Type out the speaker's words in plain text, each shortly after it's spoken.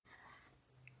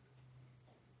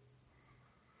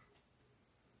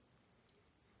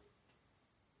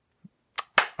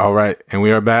All right, and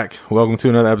we are back. Welcome to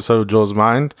another episode of Joel's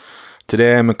Mind.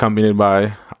 Today I'm accompanied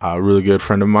by a really good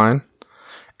friend of mine,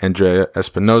 Andrea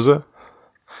Espinoza.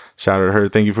 Shout out to her.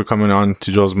 Thank you for coming on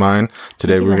to Joel's Mind.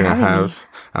 Today we're going to have,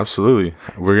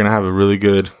 we're going to have a really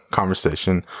good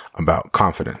conversation about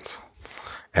confidence.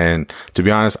 And to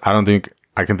be honest, I don't think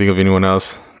I can think of anyone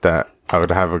else that I would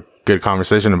have a good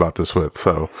conversation about this with.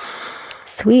 So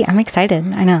sweet. I'm excited.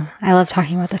 I know. I love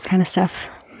talking about this kind of stuff.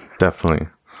 Definitely.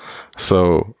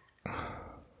 So,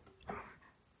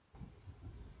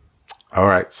 all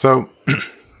right. So,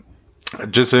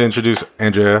 just to introduce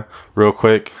Andrea real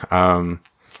quick,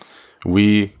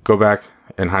 we go back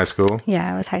in high school.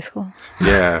 Yeah, it was high school.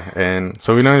 Yeah, and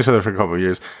so we know each other for a couple of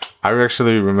years. I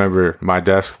actually remember my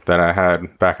desk that I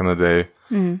had back in the day.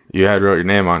 Mm. You had wrote your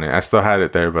name on it. I still had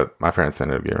it there, but my parents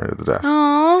ended up getting rid of the desk.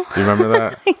 Aww. Do you remember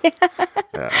that?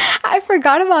 Yeah. I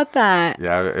forgot about that.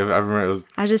 Yeah, I remember it was...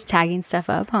 I was just tagging stuff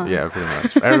up, huh? Yeah, pretty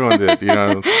much. Everyone did, you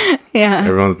know? Yeah.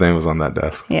 Everyone's name was on that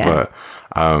desk. Yeah. But,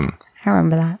 I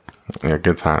remember that. Yeah,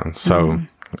 good time. So,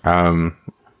 I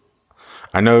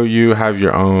know you have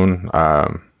your own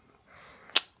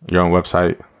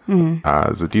website.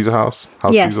 Mm-hmm. Is it Diesel House?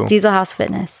 Yes, Diesel House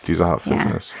Fitness. Diesel House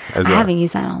Fitness. I haven't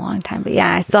used that in a long time, but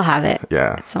yeah, I still have it.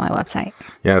 Yeah. It's on my website.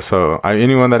 Yeah, so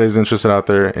anyone that is interested out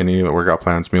there, any workout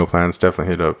plans, meal plans,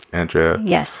 definitely hit up Andrea.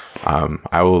 Yes.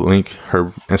 I will link her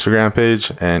Instagram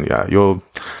page, and yeah, you'll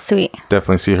sweet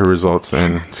definitely see her results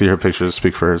and see her pictures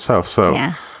speak for herself. So,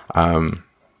 yeah.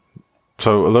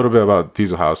 So a little bit about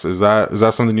Diesel House. Is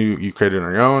that something you created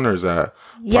on your own, or is that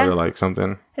part of like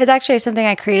something? It's actually something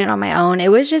I created on my own. It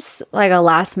was just like a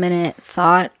last minute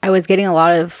thought. I was getting a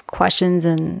lot of questions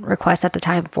and requests at the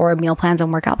time for meal plans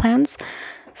and workout plans.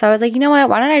 So I was like, you know what?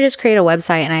 Why don't I just create a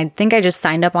website? And I think I just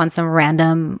signed up on some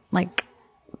random like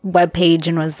web page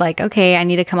and was like, okay, I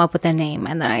need to come up with a name.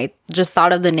 And then I just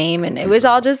thought of the name, and it was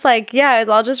all just like, yeah, it was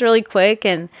all just really quick,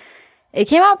 and it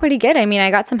came out pretty good. I mean,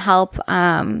 I got some help.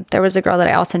 There was a girl that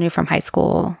I also knew from high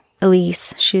school,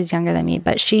 Elise. She was younger than me,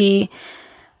 but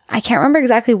I can't remember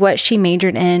exactly what she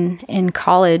majored in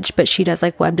college, but she does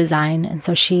like web design. And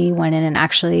so she went in and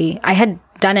actually, I had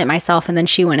done it myself, and then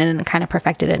she went in and kind of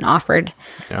perfected it and offered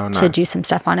to do some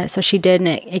stuff on it. So she did, and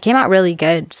it came out really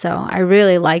good. So I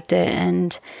really liked it.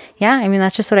 And yeah, I mean,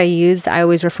 that's just what I use. I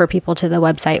always refer people to the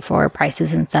website for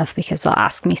prices and stuff because they'll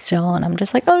ask me still. And I'm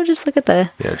just like, oh, just look at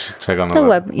the just check on the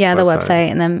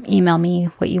website, and then email me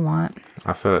what you want.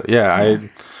 I feel it. Yeah.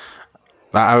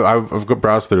 I've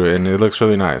browsed through it, and it looks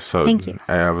really nice. So thank you.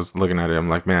 I was looking at it. I'm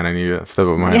like, man, I need to step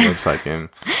up my website game.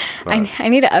 I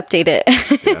need to update it.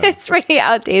 Yeah. It's pretty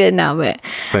outdated now, but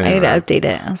I need to update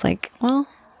it. I was like, well,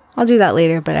 I'll do that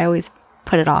later, but I always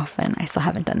put it off, and I still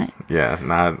haven't done it. Yeah,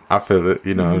 I feel it.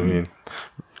 You know what I mean?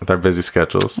 With our busy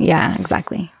schedules. Yeah,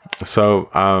 exactly. So,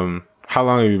 how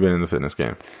long have you been in the fitness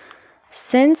game?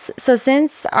 Since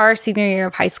our senior year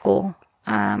of high school.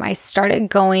 I started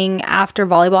going after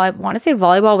volleyball. I want to say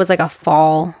volleyball was like a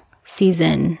fall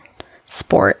season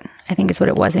sport. I think is what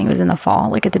it was. I think it was in the fall,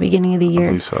 like at the beginning of the year. I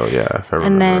believe so, yeah. If I remember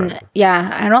and then, right. Yeah,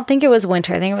 I don't think it was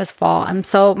winter. I think it was fall.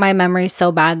 My memory's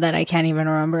so bad that I can't even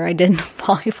remember. I did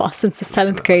volleyball since the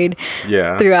 7th grade.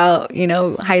 Yeah. Throughout,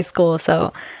 high school.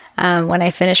 So, when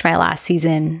I finished my last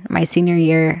season, my senior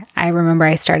year, I remember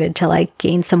I started to like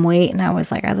gain some weight, and I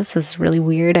was like, oh, this is really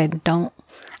weird.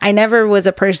 I never was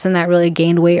a person that really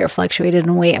gained weight or fluctuated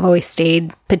in weight. I've always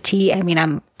stayed petite. I mean,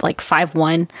 I'm like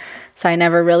 5'1", so I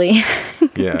never really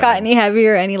got any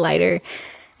heavier or any lighter.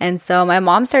 And so my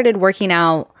mom started working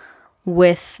out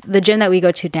with the gym that we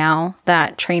go to now.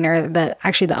 That trainer,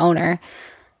 the owner,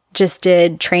 just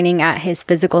did training at his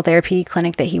physical therapy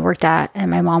clinic that he worked at.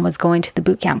 And my mom was going to the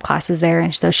boot camp classes there.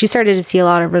 And so she started to see a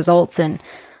lot of results and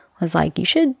was like, you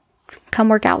should come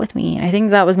work out with me. And I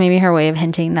think that was maybe her way of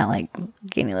hinting that like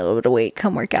gaining a little bit of weight,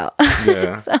 come work out.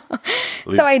 Yeah. so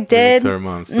I did. To her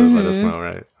mom still let us know,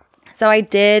 right? So I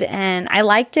did, and I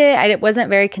liked it. I wasn't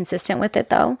very consistent with it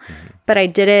though, but I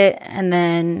did it. And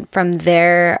then from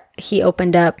there, he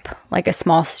opened up like a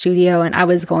small studio, and I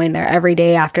was going there every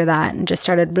day after that and just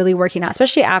started really working out,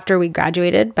 especially after we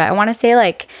graduated. But I want to say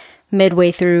like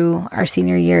midway through our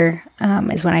senior year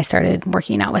is when I started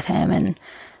working out with him and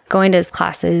going to his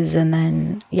classes. And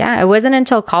then, it wasn't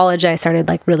until college I started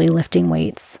like really lifting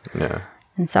weights. Yeah.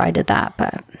 And so I did that,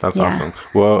 but that's awesome.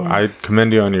 Well, I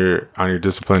commend you on your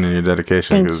discipline and your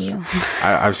dedication, because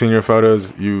I've seen your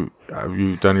photos. You've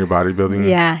done your bodybuilding.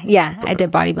 Yeah. I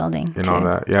did bodybuilding and all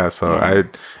that. Yeah. So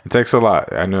it takes a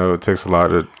lot. I know it takes a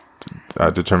lot of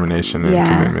determination and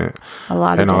commitment. A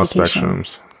lot of in all dedication.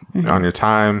 spectrums on your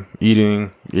time,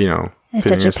 eating. It's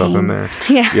putting such yourself a pain. in there.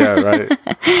 Yeah, right.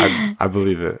 I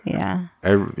believe it. Yeah.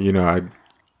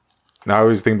 I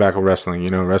always think back of wrestling.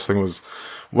 Wrestling was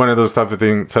one of those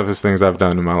toughest things I've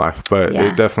done in my life, but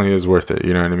it definitely is worth it.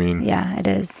 You know what I mean? Yeah, it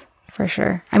is for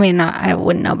sure. I mean, I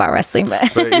wouldn't know about wrestling,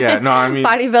 but yeah, no, I mean,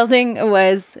 bodybuilding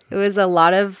was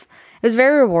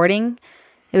very rewarding.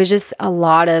 It was just a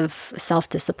lot of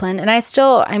self-discipline. And I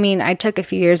took a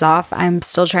few years off. I'm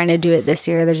still trying to do it this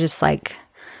year. There's just like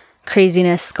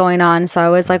craziness going on. So I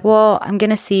was like, well, I'm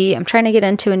trying to get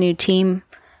into a new team.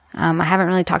 I haven't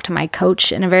really talked to my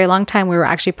coach in a very long time. We were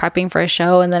actually prepping for a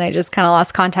show and then I just kind of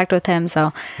lost contact with him.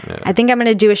 So I think I'm going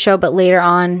to do a show, but later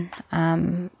on,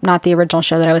 not the original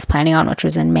show that I was planning on, which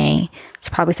was in May. It's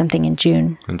probably something in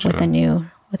June.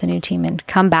 With a new team and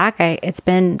come back. It's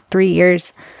been 3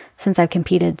 years since I've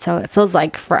competed. So it feels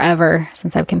like forever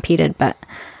since I've competed, but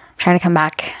I'm trying to come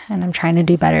back and I'm trying to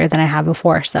do better than I have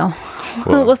before. So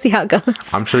we'll see how it goes.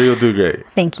 I'm sure you'll do great.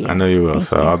 Thank you. I know you will.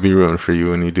 I'll be rooting for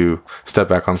you when you do step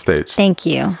back on stage. Thank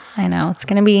you. I know it's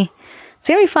going to be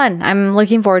fun. I'm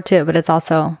looking forward to it, but it's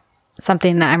also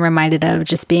something that I'm reminded of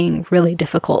just being really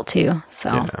difficult too.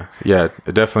 So yeah,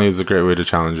 it definitely is a great way to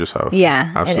challenge yourself.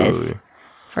 Yeah, absolutely. It is.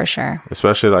 For sure.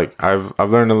 Especially like I've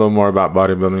learned a little more about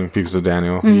bodybuilding because of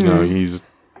Daniel. He's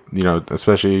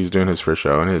especially he's doing his first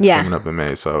show and it's coming up in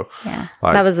May. So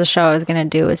that was the show I was gonna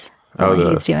do was what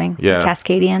he's doing.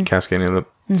 Cascadian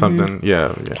something.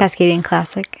 Yeah. Cascadian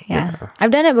Classic. Yeah.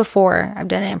 I've done it before. I've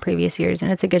done it in previous years and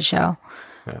it's a good show.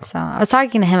 Yeah. So I was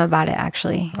talking to him about it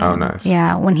actually. Oh, nice.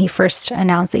 Yeah, when he first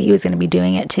announced that he was going to be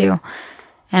doing it too.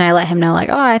 And I let him know like,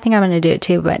 oh, I think I'm going to do it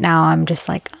too. But now I'm just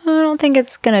like, oh, I don't think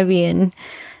it's going to be in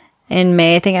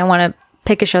May. I think I want to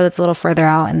pick a show that's a little further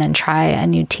out and then try a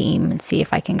new team and see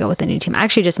if I can go with a new team. I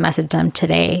actually just messaged them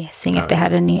today, seeing if they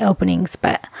had any openings,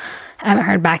 but I haven't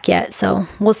heard back yet. So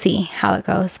we'll see how it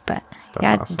goes. But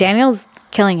that's awesome. Daniel's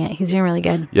killing it. He's doing really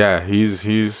good. Yeah,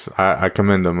 I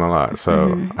commend him a lot.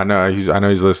 So I know he's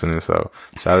listening. So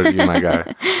shout out to you, my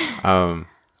guy.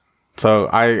 So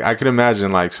I could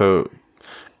imagine like,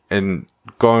 and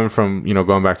going from,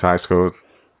 going back to high school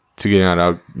to getting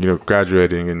out,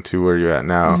 graduating into where you're at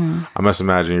now, I must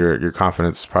imagine your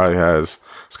confidence probably has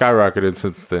skyrocketed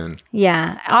since then.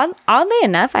 Yeah. Oddly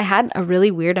enough, I had a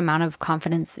really weird amount of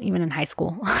confidence even in high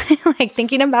school. Like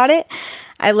thinking about it,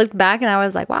 I looked back and I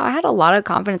was like, wow, I had a lot of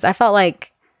confidence. I felt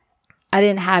like I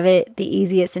didn't have it the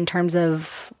easiest in terms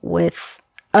of with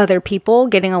other people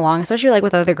getting along, especially like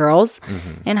with other girls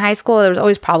in high school. There was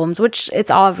always problems, which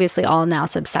it's obviously all now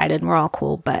subsided and we're all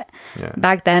cool. But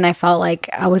back then I felt like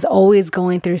I was always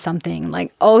going through something,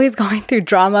 like always going through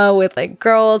drama with like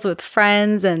girls, with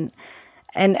friends. And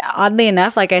oddly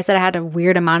enough, like I said, I had a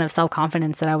weird amount of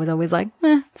self-confidence that I was always like,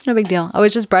 it's no big deal. I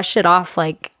always just brush it off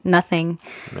like nothing.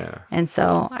 Yeah. And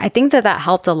so I think that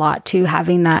helped a lot too,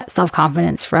 having that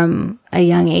self-confidence from a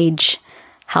young age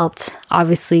helped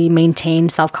obviously maintain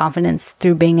self-confidence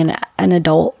through being an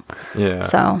adult. Yeah.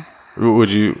 So where would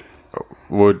you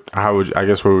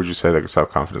say like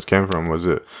self-confidence came from? Was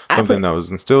it something that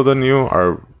was instilled in you,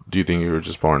 or do you think you were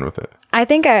just born with it? I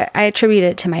think I attribute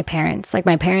it to my parents. Like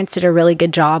my parents did a really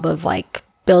good job of like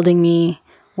building me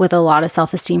with a lot of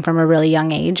self-esteem from a really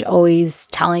young age, always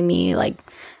telling me like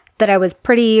that I was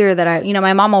pretty, or that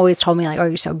my mom always told me like, oh,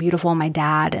 you're so beautiful, my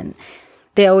dad. And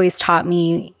they always taught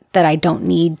me that I don't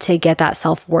need to get that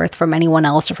self-worth from anyone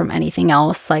else or from anything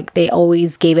else. Like they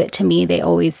always gave it to me. They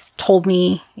always told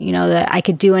me, that I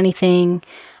could do anything,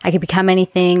 I could become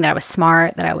anything, that I was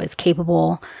smart, that I was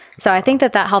capable. So I think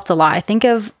that helped a lot. I think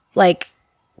of like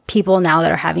people now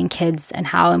that are having kids and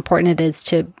how important it is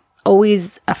to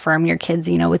always affirm your kids,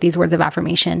 with these words of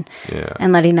affirmation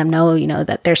and letting them know,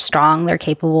 that they're strong, they're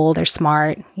capable, they're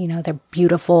smart, they're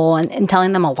beautiful, and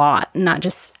telling them a lot, not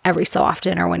just every so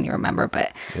often or when you remember,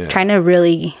 but trying to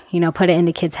really, put it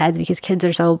into kids' heads, because kids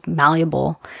are so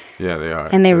malleable. Yeah, they are.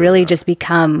 And they really just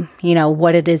become,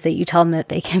 what it is that you tell them that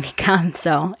they can become.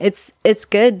 So it's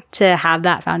good to have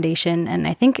that foundation. And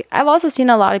I think I've also seen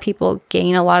a lot of people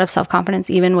gain a lot of self-confidence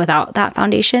even without that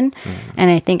foundation. And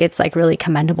I think it's like really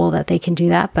commendable that they can do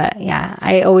that. But yeah,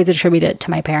 I always attribute it to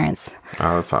my parents.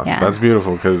 Oh, that's awesome. Yeah. That's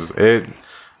beautiful, because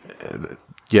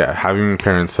having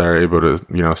parents that are able to,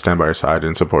 stand by your side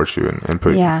and support you and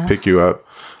pick you up,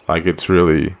 like it's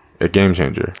really a game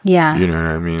changer. Yeah. You know what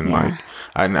I mean? Yeah. Like,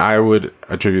 and I would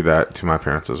attribute that to my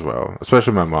parents as well,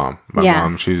 especially my mom. My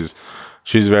mom, she's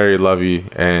very lovey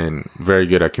and very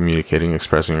good at communicating,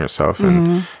 expressing herself.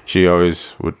 And she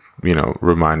always would,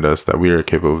 remind us that we are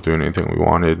capable of doing anything we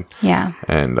wanted. Yeah.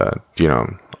 And,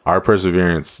 my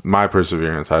perseverance,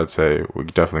 I'd say,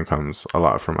 definitely comes a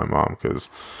lot from my mom,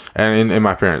 and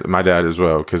my parents, my dad as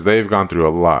well, because they've gone through a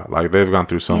lot. Like they've gone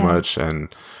through so much, and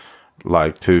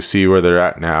like to see where they're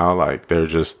at now, like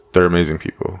they're amazing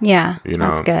people. Yeah, you know,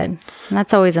 that's good. And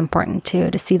that's always important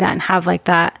too, to see that and have like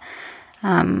that,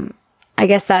 I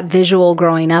guess that visual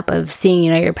growing up of seeing,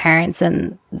 you know, your parents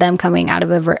and them coming out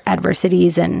of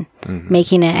adversities and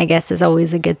making it, I guess, is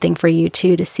always a good thing for you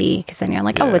too, to see. Because then you're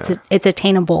like, oh, it's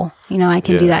attainable. You know, I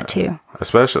can do that too.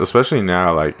 Especially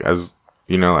now, like, as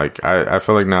you know, like I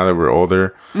feel like now that we're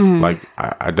older, like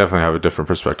I definitely have a different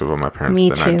perspective on my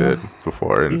parents than I did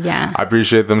before. And I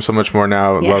appreciate them so much more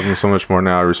now, love them so much more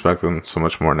now, respect them so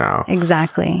much more now.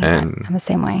 Exactly. And I'm the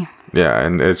same way. Yeah,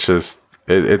 and it's just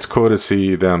it's cool to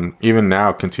see them even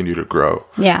now continue to grow.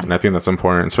 Yeah. And I think that's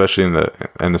important, especially in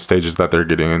the stages that they're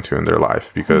getting into in their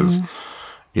life, because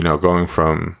you know, going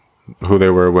from who they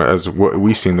were as what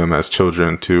we seen them as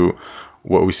children to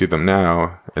what we see them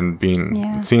now, and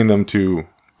seeing them to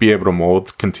be able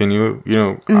to continue, you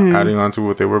know, adding on to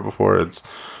what they were before.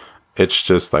 It's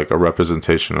just like a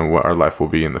representation of what our life will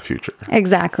be in the future.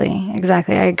 Exactly.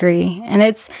 I agree. And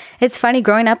it's funny,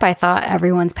 growing up, I thought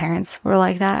everyone's parents were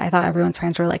like that. I thought everyone's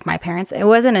parents were like my parents. It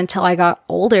wasn't until I got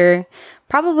older,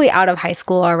 probably out of high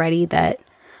school already, that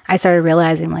I started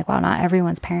realizing, like, wow, not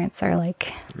everyone's parents are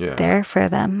like there for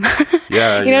them.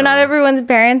 Yeah. You know, not everyone's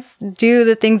parents do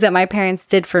the things that my parents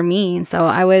did for me. And so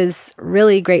I was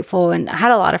really grateful, and I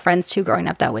had a lot of friends too growing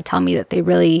up that would tell me that they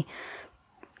really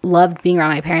loved being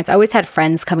around my parents. I always had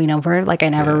friends coming over. Like, I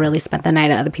never really spent the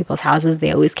night at other people's houses.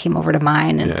 They always came over to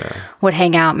mine and would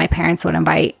hang out. My parents would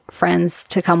invite friends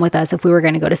to come with us if we were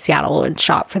going to go to Seattle and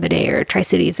shop for the day, or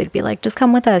Tri-Cities. They'd be like, just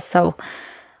come with us. So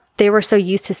they were so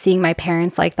used to seeing my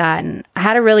parents like that. And I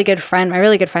had a really good friend, my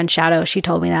really good friend Shadow. She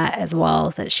told me that as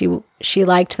well, that she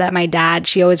liked that my dad,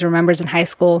 she always remembers in high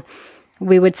school,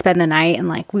 we would spend the night and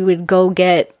like we would go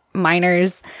get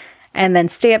minors and then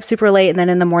stay up super late. And then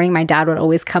in the morning, my dad would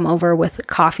always come over with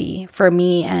coffee for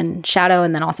me and Shadow,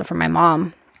 and then also for my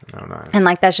mom. Oh, nice. And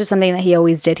like, that's just something that he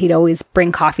always did. He'd always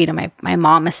bring coffee to my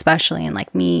mom, especially, and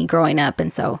like me growing up.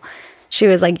 And so she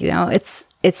was like, you know,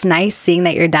 it's nice seeing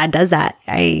that your dad does that.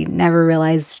 I never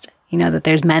realized, you know, that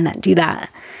there's men that do that.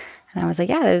 And I was like,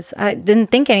 yeah, I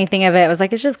didn't think anything of it. I was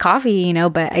like, it's just coffee, you know,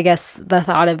 but I guess the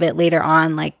thought of it later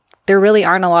on, like, there really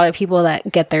aren't a lot of people that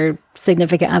get their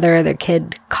significant other or their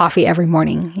kid coffee every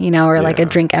morning, you know, or like a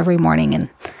drink every morning. And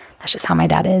that's just how my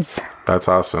dad is. That's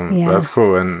awesome. Yeah. That's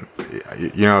cool. And,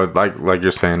 you know, like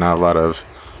you're saying, not a lot of,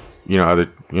 you know, other,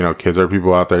 you know, kids or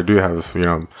people out there do have, you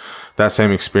know, that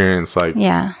same experience. Like,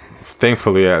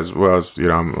 thankfully, as well as, you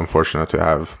know, I'm fortunate to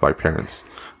have like parents,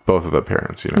 both of the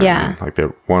parents, you know, what I mean? Like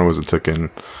one wasn't taken,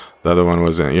 the other one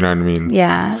wasn't, you know what I mean?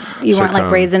 Yeah. You weren't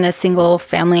like raised in a single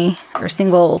family or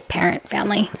single parent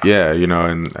family. Yeah. You know,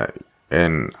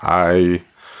 and I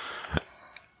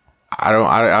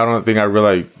don't think I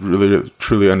really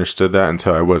truly understood that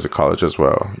until I was at college as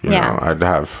well. You know, I'd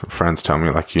have friends tell me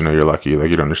like, you know, you're lucky,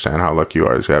 like you don't understand how lucky you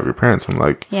are to have your parents. I'm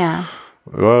like,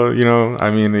 well, you know,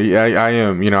 I mean, I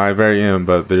am, you know, I very am,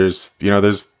 but there's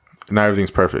not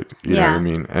everything's perfect. You know what I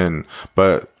mean?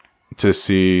 But to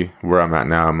see where I'm at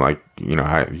now, I'm like, you know,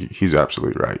 he's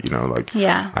absolutely right. You know, like,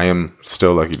 I am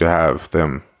still lucky to have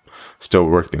them still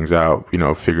work things out, you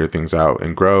know, figure things out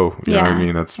and grow. You know what I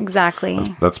mean? That's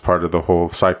exactly, that's part of the whole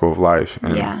cycle of life.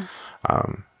 And,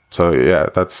 so yeah,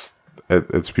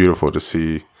 it's beautiful to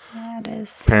see it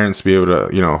is. Parents be able to,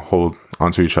 you know, hold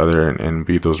onto each other and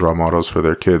be those role models for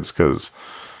their kids. 'Cause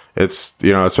it's,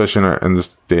 you know, especially in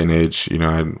this day and age, you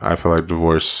know, I feel like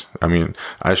divorce, I mean,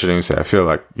 I shouldn't even say, I feel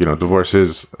like, you know, divorce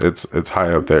it's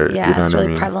high up there. Yeah, you know it's what really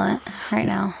I mean? prevalent right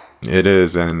now. It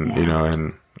is. And, you know,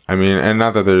 and I mean, and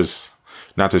not that there's,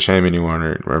 not to shame anyone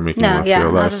or make anyone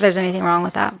feel less. Not that there's anything wrong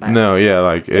with that. But no,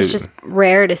 like it's just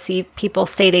rare to see people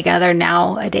stay together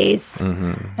nowadays,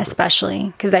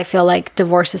 especially because I feel like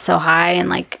divorce is so high and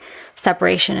like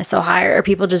separation is so high, or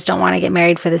people just don't want to get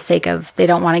married for the sake of, they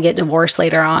don't want to get divorced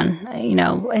later on. You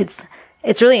know, it's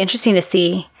really interesting to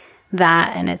see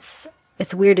that, and it's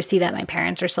weird to see that my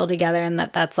parents are still together, and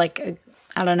that's like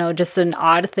I don't know, just an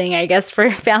odd thing, I guess,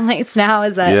 for families now,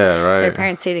 is that their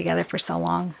parents stay together for so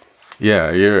long.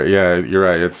 Yeah, you're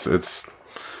right.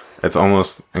 It's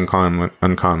almost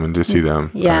uncommon to see them.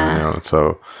 Yeah. You know,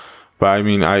 so, but I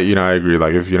mean, I agree.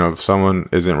 Like if someone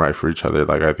isn't right for each other,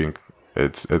 like I think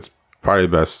it's probably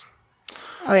best.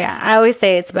 Oh yeah. I always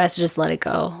say it's best to just let it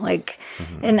go. Like,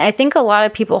 and I think a lot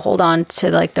of people hold on to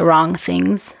like the wrong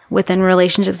things within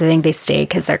relationships. I think they stay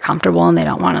because they're comfortable and they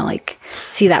don't want to like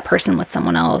see that person with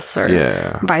someone else,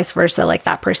 or vice versa. Like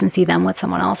that person see them with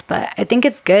someone else. But I think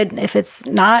it's good if it's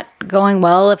not going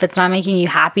well, if it's not making you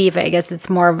happy, if I guess it's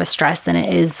more of a stress than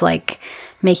it is like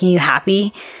making you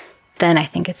happy, then I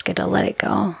think it's good to let it go.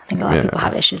 I think a lot of people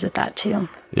have issues with that too.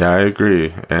 Yeah, I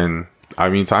agree. And I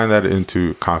mean, tying that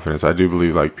into confidence, I do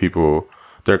believe like people,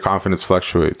 their confidence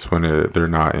fluctuates when they're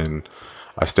not in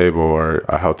a stable or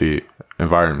a healthy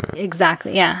environment.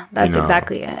 Exactly. Yeah, that's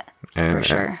exactly it. For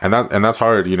sure. And that's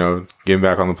hard, getting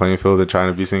back on the playing field and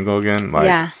trying to be single again. Like,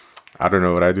 yeah. I don't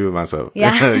know what I do with myself.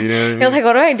 Yeah. You know what I mean? You're like,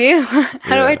 what do I do?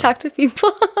 How do I talk to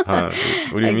people? What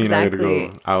do you mean I gotta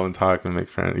go out and talk and make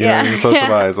friends? You know what I mean? Yeah.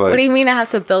 Socialize. Like, what do you mean I have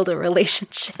to build a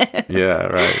relationship? Yeah,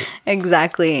 right.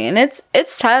 Exactly. And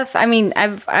it's tough. I mean,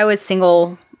 I was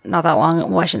single not that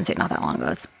long. Well, I shouldn't say not that long ago.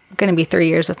 It's going to be 3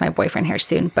 years with my boyfriend here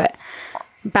soon. But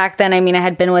back then, I mean, I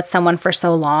had been with someone for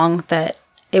so long that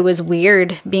it was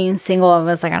weird being single. I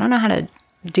was like, I don't know how to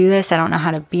do this. I don't know how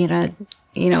to be in a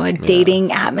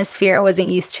dating atmosphere. I wasn't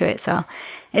used to it. So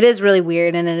it is really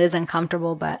weird and it is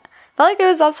uncomfortable, but I felt like it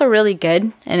was also really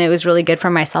good, and it was really good for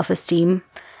my self-esteem.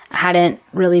 I hadn't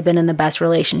really been in the best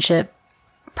relationship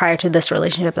prior to this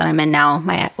relationship that I'm in now.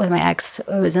 With my ex, it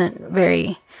wasn't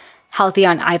very healthy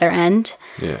on either end.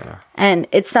 Yeah. And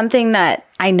it's something that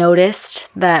I noticed,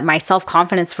 that my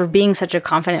self-confidence, for being such a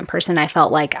confident person, I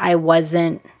felt like I was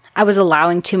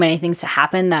allowing too many things to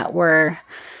happen that were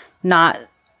not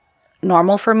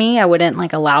normal for me. I wouldn't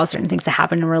allow certain things to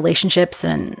happen in relationships,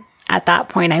 and at that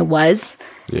point I was.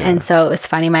 Yeah. And so it was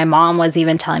funny, my mom was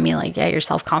even telling me yeah, your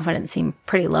self-confidence seemed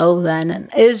pretty low then, and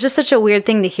it was just such a weird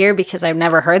thing to hear because I've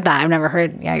never heard that. I've never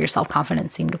heard, your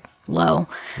self-confidence seemed low.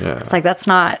 Yeah. It's that's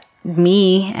not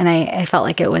me, and I felt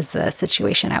like it was the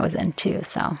situation I was in too.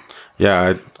 So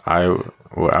yeah, I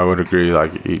would agree.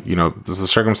 The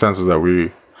circumstances that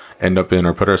we end up in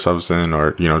or put ourselves in,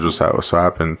 or just so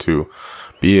happen to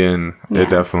be in, it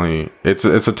definitely, it's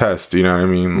a test, you know what I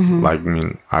mean?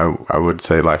 Mm-hmm. I would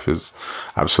say life is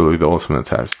absolutely the ultimate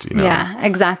test, Yeah,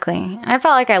 exactly. I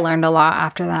felt like I learned a lot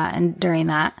after that and during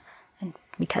that, and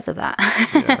because of that.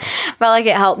 Yeah. Felt like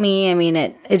it helped me. I mean,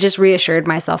 it just reassured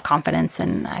my self-confidence,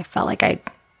 and I felt like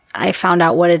I found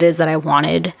out what it is that I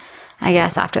wanted, I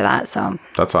guess, after that. So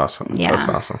that's awesome. Yeah. That's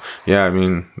awesome. Yeah, I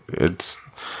mean, it's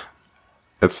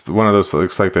one of those,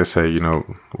 it's like they say,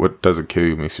 what doesn't kill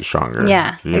you makes you stronger.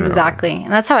 Yeah, exactly.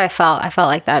 And that's how I felt. I felt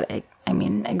like that.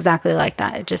 Exactly like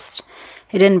that. It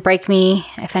didn't break me.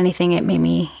 If anything, it made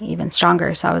me even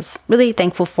stronger. So I was really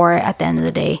thankful for it at the end of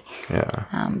the day.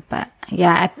 Yeah. But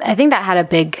yeah, I think that had a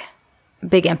big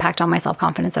impact on my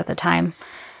self-confidence at the time.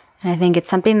 And I think it's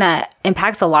something that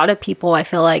impacts a lot of people. I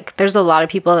feel like there's a lot of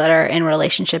people that are in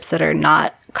relationships that are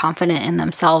not confident in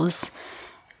themselves.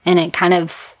 And it kind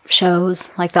of shows,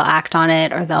 they'll act on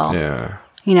it, or they'll,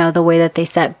 the way that they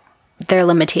set their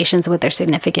limitations with their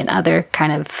significant other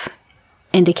kind of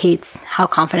indicates how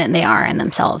confident they are in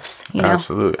themselves,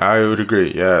 Absolutely. I would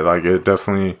agree. Yeah.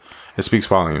 It speaks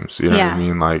volumes. You know what I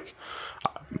mean?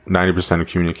 90% of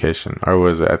communication, or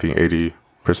was it, I think 80%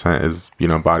 is,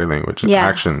 body language,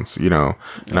 actions, and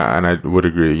I would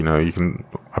agree,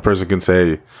 a person can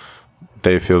say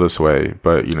they feel this way,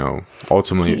 but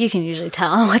ultimately you can usually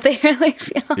tell what they really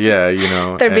feel. Yeah,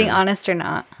 they're being honest or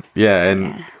not. Yeah,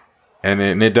 and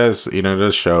it does, it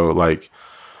does show,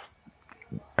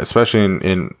 especially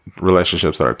in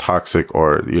relationships that are toxic,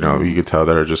 or you could tell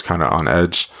that are just kind of on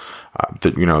edge.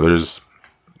 That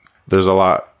there's a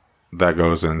lot that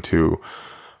goes into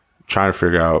trying to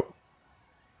figure out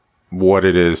what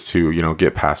it is to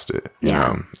get past it. You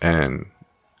know, and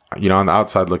on the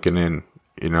outside looking in,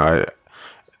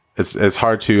 it's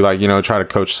hard to try to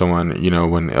coach someone,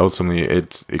 when ultimately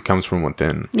it comes from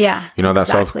within. Yeah. That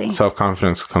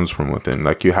self-confidence comes from within.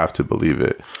 You have to believe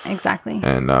it. Exactly.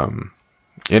 And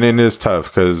it is tough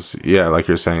because, like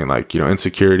you're saying,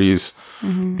 insecurities,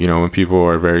 when people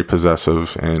are very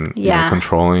possessive and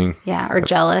controlling. Yeah. Or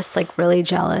jealous, really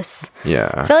jealous.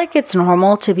 Yeah. I feel like it's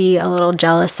normal to be a little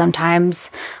jealous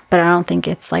sometimes, but I don't think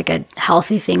it's a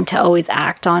healthy thing to always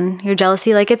act on your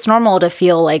jealousy. It's normal to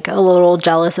feel a little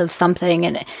jealous of something,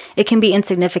 and it can be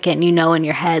insignificant, in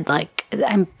your head,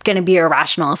 I'm going to be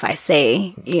irrational if I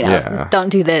say, don't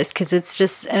do this, because it's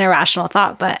just an irrational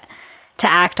thought. But to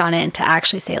act on it and to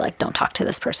actually say, don't talk to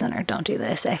this person or don't do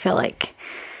this, I feel like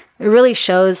it really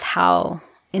shows how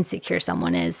insecure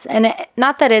someone is. And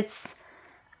not that it's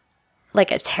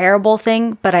a terrible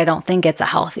thing, but I don't think it's a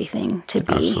healthy thing to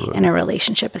be in a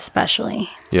relationship, especially.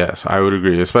 Yes, I would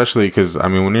agree. Especially because,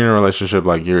 when you're in a relationship,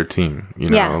 you're a team,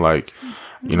 when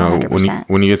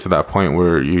you get to that point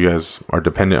where you guys are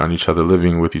dependent on each other,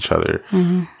 living with each other,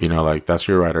 that's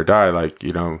your ride or die.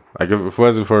 If it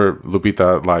wasn't for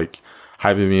Lupita,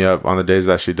 hyping me up on the days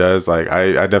that she does,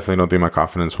 I definitely don't think my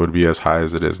confidence would be as high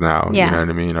as it is now. You know what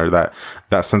I mean? Or that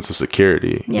sense of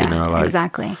security,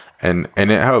 exactly. And it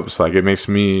helps. It makes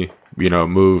me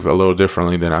move a little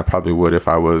differently than I probably would if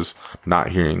I was not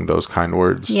hearing those kind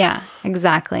words. Yeah,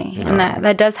 exactly. And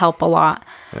that does help a lot.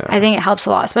 Yeah. I think it helps a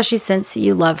lot, especially since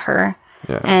you love her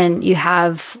and you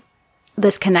have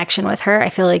this connection with her. I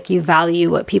feel like you value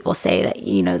what people say, that,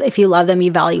 if you love them,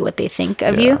 you value what they think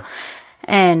of you.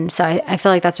 And so I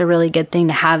feel like that's a really good thing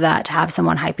to have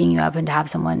someone hyping you up and to have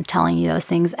someone telling you those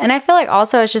things. And I feel like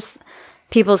also it's just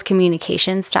people's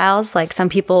communication styles. Like some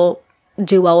people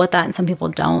do well with that and some people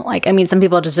don't. Like, I mean, some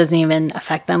people it just doesn't even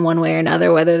affect them one way or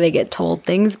another, whether they get told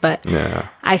things. But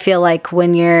I feel like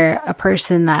when you're a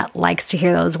person that likes to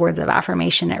hear those words of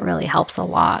affirmation, it really helps a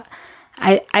lot.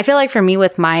 I feel like for me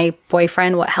with my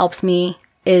boyfriend, what helps me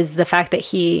is the fact that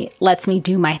he lets me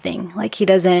do my thing. Like he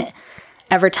doesn't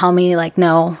ever tell me like,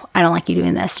 no, I don't like you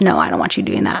doing this. No, I don't want you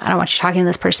doing that. I don't want you talking to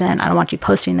this person. I don't want you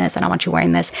posting this. I don't want you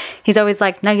wearing this. He's always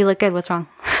like, no, you look good. What's wrong?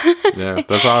 Yeah,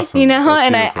 that's awesome. That's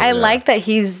and I like that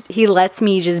he lets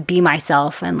me just be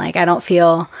myself, and like I don't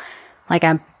feel like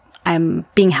I'm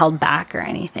being held back or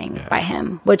anything by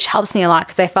him, which helps me a lot,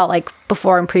 because I felt like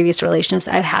before in previous relationships,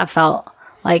 I have felt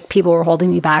like people were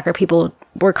holding me back, or people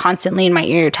were constantly in my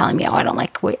ear telling me, oh, I don't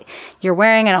like what you're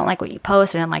wearing. I don't like what you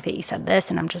post. I don't like that you said this.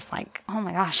 And I'm just like, oh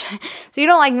my gosh. So you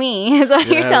don't like me is what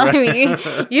you're telling me.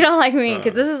 You don't like me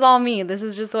because this is all me. This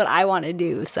is just what I want to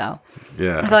do. So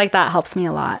I feel like that helps me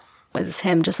a lot, was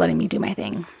him just letting me do my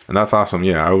thing. And that's awesome.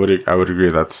 Yeah, I would agree.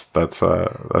 That's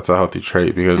a healthy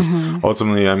trait, because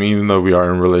ultimately, I mean, even though we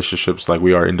are in relationships, like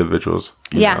we are individuals.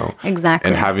 You know? Exactly.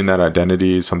 And having that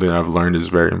identity is something that I've learned is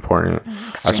very important,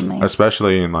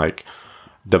 especially in like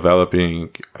developing,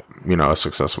 a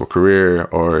successful career,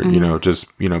 or just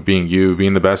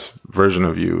being the best version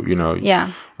of you.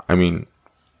 I mean,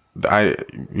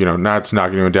 not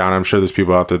knocking anyone down. I'm sure there's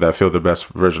people out there that feel the best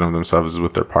version of themselves is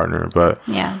with their partner, but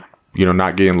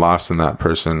not getting lost in that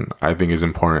person, I think, is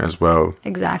important as well.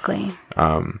 Exactly.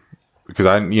 Because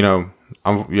I'm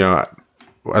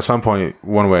at some point,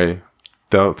 one way,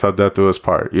 till death do us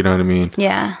part. You know what I mean?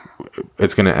 Yeah.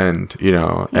 It's gonna end.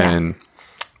 And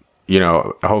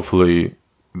hopefully,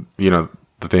 the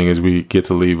thing is we get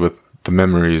to leave with the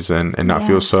memories and not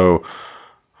feel so,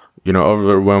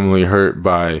 overwhelmingly hurt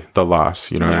by the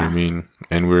loss. You know what I mean?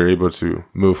 And we're able to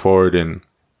move forward and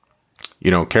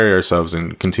carry ourselves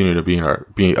and continue to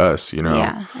be us,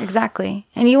 Yeah, exactly.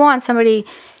 And you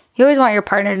always want your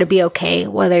partner to be okay,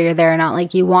 whether you're there or not.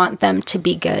 Like, you want them to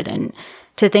be good, and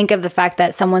to think of the fact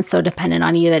that someone's so dependent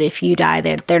on you that if you die,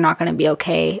 they're not going to be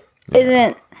okay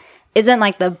isn't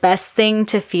like the best thing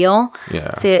to feel.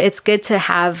 Yeah. So it's good to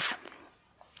have,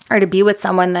 or to be with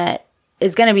someone that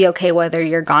is going to be okay whether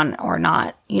you're gone or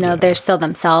not. They're still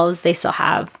themselves. They still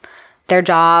have their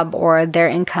job or their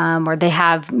income, or they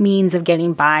have means of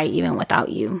getting by even without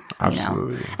you.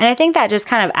 Absolutely. And I think that just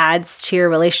kind of adds to your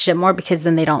relationship more, because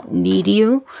then they don't need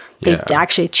you. They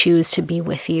actually choose to be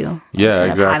with you. Yeah,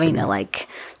 instead of having to like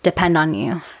depend on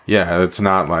you. Yeah, it's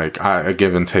not like a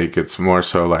give and take. It's more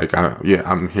so like,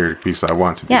 I'm here because I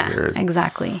want to be here.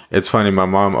 Exactly. It's funny. My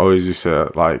mom always used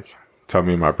to like tell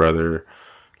me and my brother,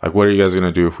 like, what are you guys going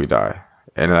to do if we die?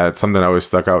 And that's something that always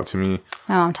stuck out to me.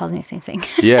 My mom tells me the same thing.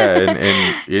 Yeah, and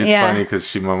it's funny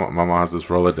because my mom has this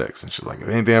Rolodex, and she's like, if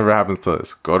anything ever happens to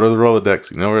us, go to the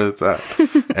Rolodex. You know where it's at.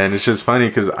 And it's just funny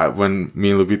because when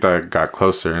me and Lupita got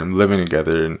closer and living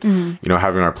together and,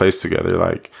 having our place together,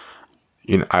 like,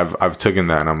 I've taken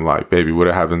that and I'm like, baby, what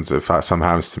happens if something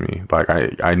happens to me? Like,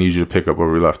 I need you to pick up where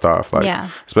we left off. Like,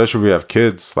 especially if we have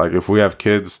kids. Like, if we have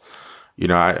kids,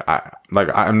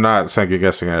 I'm not second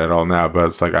guessing it at all now, but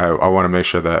it's like, I want to make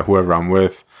sure that whoever I'm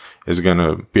with is going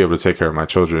to be able to take care of my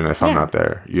children if I'm not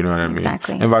there. You know what I mean?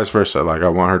 Exactly. And vice versa. Like, I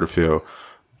want her to feel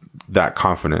that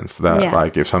confidence that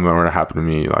like, if something were to happen to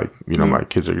me, like, my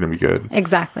kids are going to be good.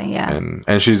 Exactly. Yeah.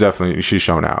 And she's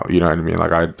shown out, you know what I mean?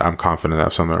 Like, I'm confident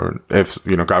that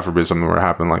if God forbid something were to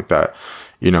happen like that,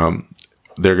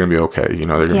 they're going to be okay. They're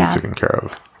going to be taken care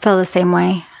of. I feel the same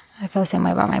way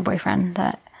about my boyfriend,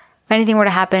 that if anything were to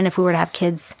happen, if we were to have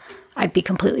kids, I'd be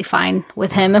completely fine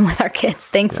with him and with our kids.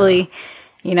 Thankfully,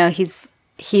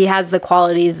 he has the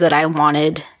qualities that I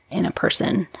wanted in a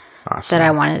person. Awesome. That I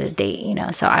wanted to date,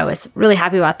 So I was really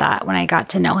happy about that when I got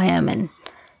to know him, and,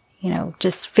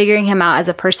 just figuring him out as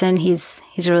a person. He's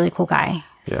a really cool guy.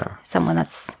 Yeah. Someone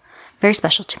that's very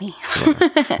special to me.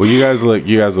 Yeah. Well, you guys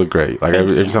look great. Like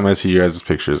every time I see you guys'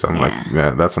 pictures, I'm like,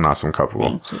 man, that's an awesome couple.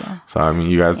 Thank you. So, I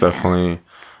mean, you guys definitely,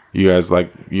 you guys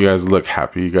look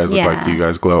happy. You guys look like you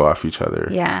guys glow off each other.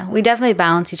 Yeah. We definitely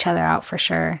balance each other out for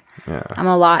sure. Yeah.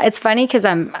 It's funny because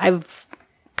I've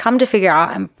come to figure out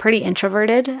I'm pretty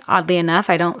introverted. Oddly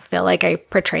enough, I don't feel like I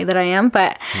portray that I am,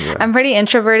 but I'm pretty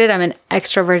introverted. I'm an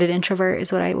extroverted introvert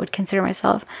is what I would consider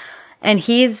myself. And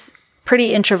he's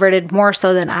pretty introverted, more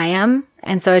so than I am.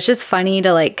 And so it's just funny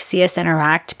to like see us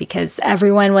interact, because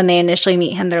everyone, when they initially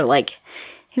meet him, they're like,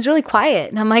 he's really quiet.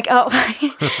 And I'm like, oh,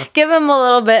 give him a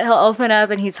little bit. He'll open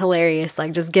up and he's hilarious.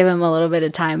 Like, just give him a little bit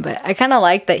of time. But I kind of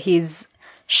like that he's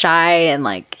shy, and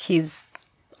like he's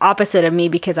opposite of me,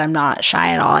 because I'm not shy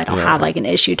at all. I don't have like an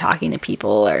issue talking to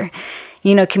people or,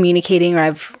 you know, communicating.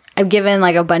 Or I've given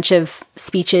like a bunch of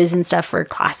speeches and stuff for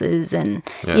classes. And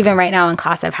even right now in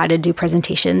class, I've had to do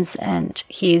presentations, and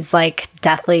he's like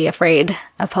deathly afraid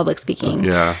of public speaking.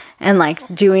 Yeah. And like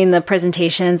doing the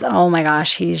presentations, oh my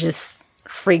gosh, he's just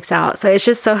freaks out. So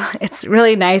it's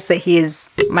really nice that he's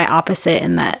my opposite,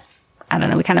 in that, I don't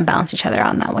know, we kind of balance each other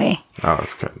out in that way. Oh,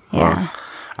 that's good. Yeah. Well,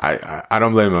 I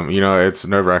don't blame him. You know, it's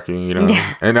nerve wracking, you know,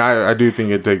 and I do think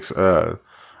it takes, I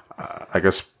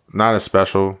guess, not a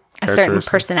special a certain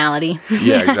personality.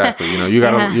 Yeah, exactly. You know, you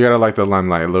gotta like the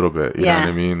limelight a little bit. You know what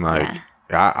I mean? Like,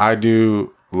 I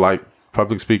do like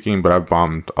public speaking, but I've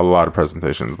bombed a lot of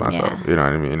presentations myself. You know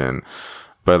what I mean?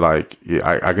 But like,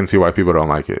 I can see why people don't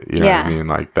like it. You know what I mean?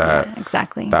 Like that,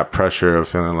 exactly. That pressure of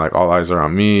feeling like all eyes are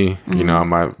on me. You know,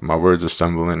 my words are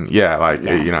stumbling. Yeah, like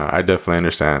you know, I definitely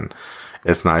understand.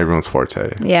 It's not everyone's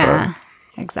forte. Yeah,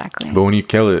 exactly. But when you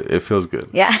kill it, it feels good.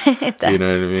 Yeah, it does. You know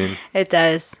what I mean? It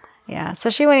does. Yeah,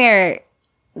 especially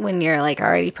when you're like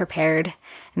already prepared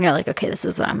and you're like, okay, this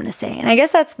is what I'm going to say. And I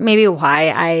guess that's maybe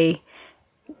why I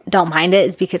don't mind it,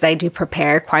 is because I do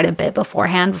prepare quite a bit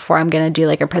beforehand. Before I'm going to do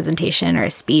like a presentation or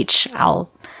a speech,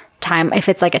 if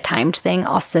it's like a timed thing,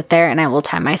 I'll sit there and I will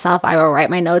time myself. I will write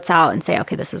my notes out and say,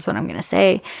 okay, this is what I'm going to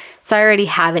say. So I already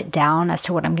have it down as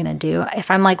to what I'm going to do. If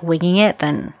I'm like winging it,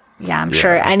 then I'm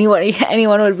sure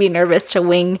anyone would be nervous to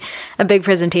wing a big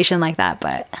presentation like that.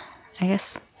 But I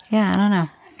guess, I don't know.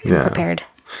 I'm prepared.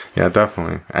 Yeah,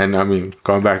 definitely. And I mean,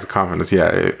 going back to confidence,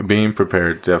 being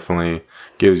prepared definitely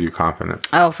gives you confidence.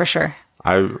 Oh, for sure.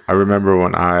 I remember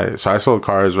when I sold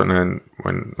cars when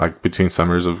like between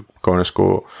summers of going to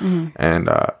school, and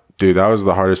dude, that was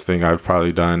the hardest thing I've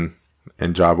probably done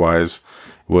in job wise,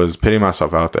 was putting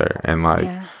myself out there, and like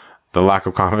the lack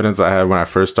of confidence I had when I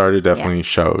first started definitely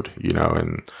showed, you know,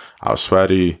 and I was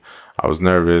sweaty, I was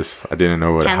nervous, I didn't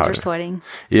know hands were sweating.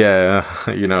 Yeah,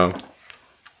 you know,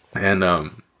 and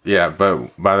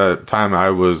but by the time I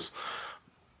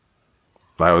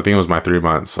think it was my 3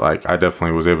 months, like I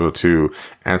definitely was able to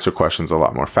answer questions a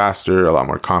lot more faster, a lot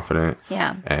more confident.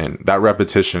 Yeah. And that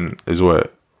repetition is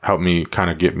what helped me kind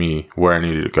of get me where I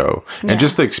needed to go. And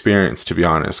just the experience, to be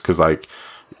honest, because like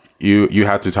you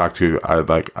had to talk to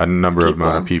like a number of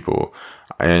amount of people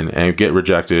and get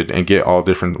rejected and get all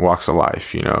different walks of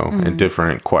life, you know, and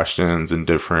different questions and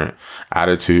different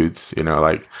attitudes, you know.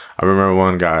 Like I remember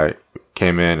one guy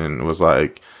came in and was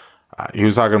like, he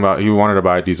was talking about, he wanted to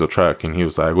buy a diesel truck, and he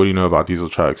was like, what do you know about diesel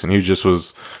trucks? And he just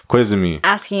was quizzing me,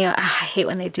 asking you. I hate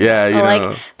when they do that. You know,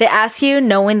 like they ask you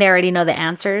knowing they already know the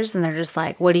answers, and they're just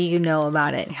like, what do you know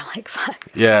about it? And you're like, fuck.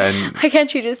 Yeah. And why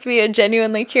can't you just be a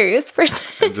genuinely curious person?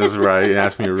 Just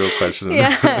ask me a real question.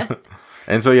 Yeah.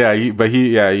 And so he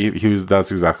was,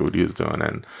 that's exactly what he was doing.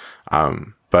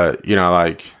 And but you know,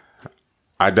 like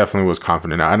I definitely was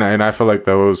confident, and I feel like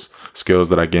those skills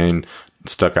that I gained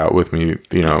stuck out with me,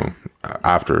 you know,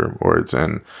 afterwards.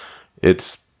 And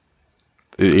it's,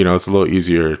 you know, it's a little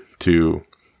easier to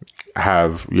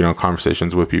have, you know,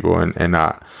 conversations with people and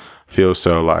not feel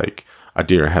so like a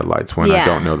deer in headlights when I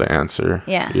don't know the answer.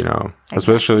 Yeah. You know,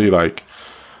 especially like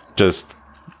just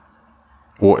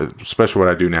especially what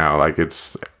I do now, like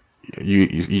it's,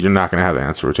 you're not going to have the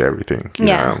answer to everything. You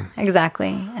know? Exactly.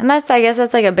 And I guess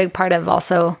that's like a big part of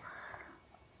also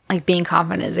like being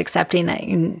confident, is accepting that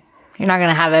you're not going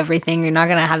to have everything. You're not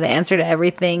going to have the answer to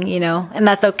everything, you know, and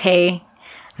that's okay,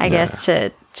 I guess,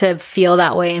 to feel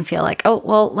that way and feel like, oh,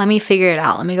 well, let me figure it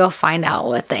out. Let me go find out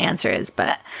what the answer is.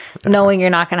 But knowing you're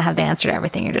not going to have the answer to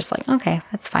everything, you're just like, okay,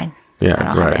 that's fine. Yeah, I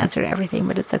don't have the answer to everything,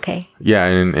 but it's okay. Yeah,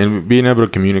 and being able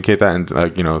to communicate that and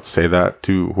like, you know, say that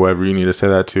to whoever you need to say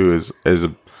that to is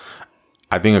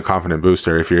I think a confident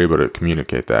booster if you're able to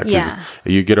communicate that. Because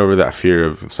you get over that fear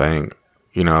of saying,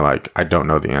 you know, like, I don't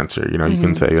know the answer. You know, you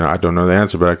can say, you know, I don't know the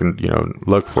answer, but I can, you know,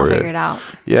 look for it. Figure it out.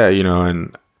 Yeah, you know,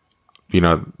 and, you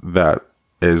know, that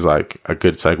is like a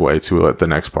good segue to what the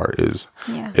next part is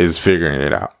figuring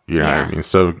it out. You know what I mean?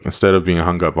 So instead of being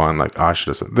hung up on like, oh, I should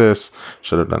have said this,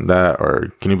 should have done that,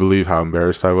 or can you believe how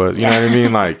embarrassed I was? You know what I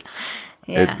mean? Like,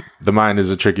 the mind is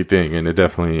a tricky thing, and it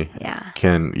definitely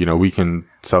can, you know, we can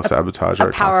self-sabotage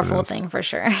our powerful confidence. Thing for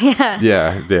sure.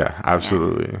 Yeah,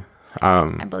 absolutely.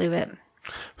 I believe it.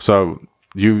 So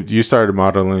you started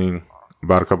modeling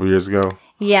about a couple years ago?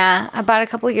 Yeah, about a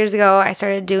couple years ago, I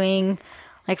started doing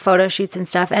like photo shoots and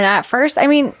stuff. And at first, I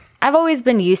mean, I've always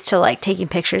been used to like taking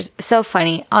pictures. So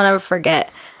funny. I'll never forget.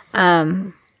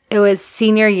 It was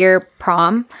senior year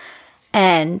prom,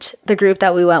 and the group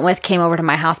that we went with came over to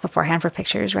my house beforehand for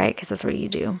pictures, right? Because that's what you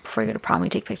do before you go to prom. You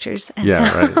take pictures. And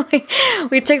Yeah, so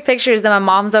right. we took pictures, and my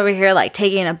mom's over here like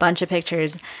taking a bunch of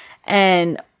pictures.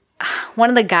 And one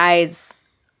of the guys,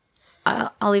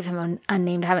 I'll leave him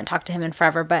unnamed. I haven't talked to him in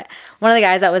forever, but one of the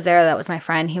guys that was there, that was my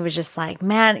friend, he was just like,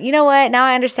 man, you know what? Now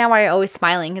I understand why you're always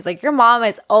smiling. He's like, your mom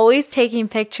is always taking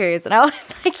pictures. And I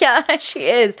was like, yeah, she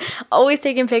is always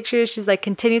taking pictures. She's like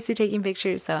continuously taking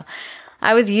pictures. So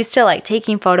I was used to like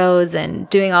taking photos and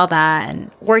doing all that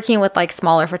and working with like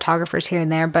smaller photographers here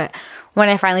and there. But when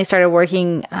I finally started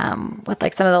working with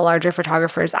like some of the larger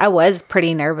photographers, I was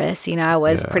pretty nervous. You know, I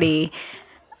was pretty,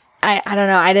 I don't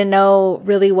know. I didn't know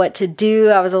really what to do.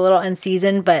 I was a little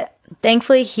unseasoned, but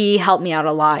thankfully he helped me out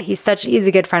a lot. He's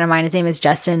a good friend of mine. His name is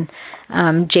Justin,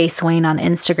 J Swain on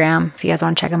Instagram. If you guys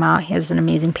want to check him out, he has an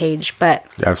amazing page, but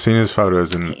Yeah, I've seen his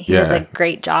photos, and he does a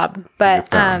great job.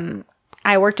 But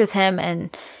I worked with him,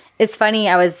 and it's funny.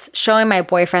 I was showing my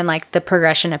boyfriend like the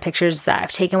progression of pictures that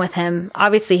I've taken with him.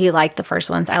 Obviously, he liked the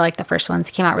first ones. I liked the first ones.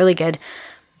 He came out really good.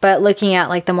 But looking at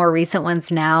like the more recent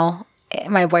ones now,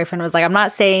 my boyfriend was like, I'm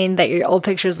not saying that your old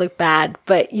pictures look bad,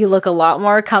 but you look a lot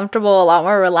more comfortable, a lot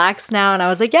more relaxed now. And I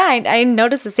was like, yeah, I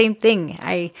noticed the same thing.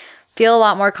 I feel a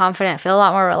lot more confident, feel a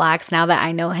lot more relaxed now that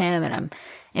I know him and I'm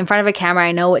in front of a camera.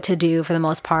 I know what to do for the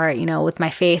most part, you know, with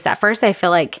my face. At first, I feel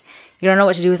like you don't know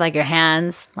what to do with like your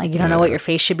hands. Like you don't know what your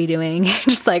face should be doing.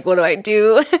 Just like, what do I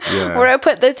do? Yeah. Where do I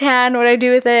put this hand? What do I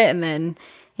do with it? And then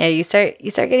you start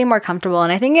getting more comfortable.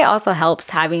 And I think it also helps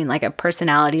having like a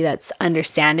personality that's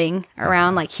understanding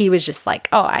around. Like he was just like,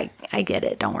 oh, I get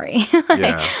it. Don't worry.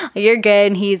 like, you're good.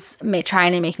 And he's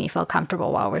trying to make me feel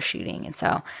comfortable while we're shooting. And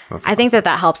so I think that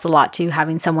helps a lot too,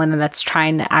 having someone that's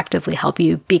trying to actively help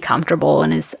you be comfortable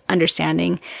and is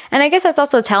understanding. And I guess that's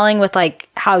also telling with like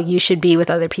how you should be with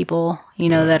other people, you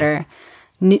know, that are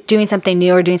doing something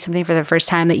new or doing something for the first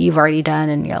time that you've already done.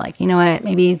 And you're like, you know what,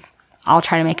 maybe I'll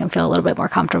try to make them feel a little bit more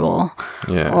comfortable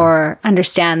or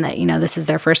understand that, you know, this is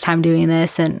their first time doing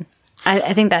this. And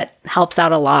I think that helps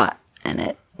out a lot, and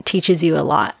it teaches you a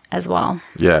lot as well.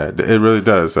 Yeah, it really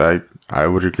does. I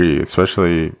would agree,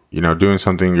 especially, you know, doing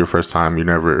something your first time, you're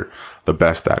never the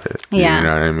best at it. Yeah. You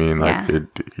know what I mean?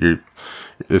 Like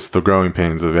it's the growing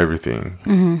pains of everything.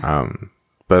 Mm-hmm.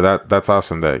 But that's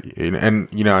awesome that, and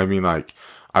you know, I mean, like,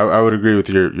 I would agree with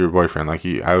your boyfriend. Like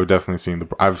I would definitely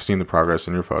I've seen the progress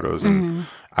in your photos, and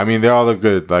I mean, they all look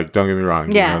good. Like, don't get me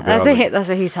wrong. Yeah, you know, that's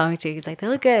what he's telling me too. He's like, they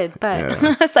look good, but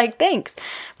I was like, thanks.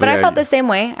 But I felt the same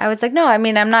way. I was like, no, I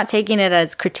mean, I'm not taking it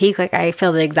as critique. Like, I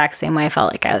feel the exact same way. I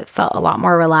felt a lot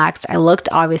more relaxed. I looked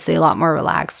obviously a lot more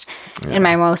relaxed in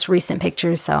my most recent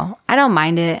pictures, so I don't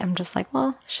mind it. I'm just like,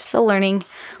 well, it's just a learning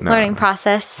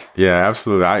process. Yeah,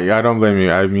 absolutely. I don't blame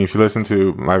you. I mean, if you listen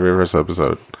to my very first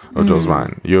episode of Joel's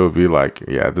Mind, you'll be like,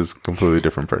 yeah, this is a completely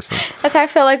different person. That's how I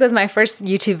feel like with my first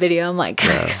YouTube video. I'm like,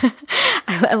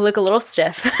 I look a little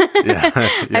stiff.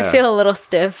 I feel a little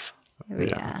stiff.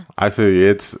 Yeah. I feel you.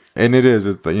 It's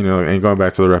you know, and going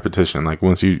back to the repetition, like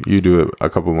once you do it a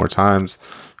couple more times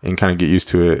and kind of get used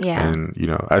to it, and you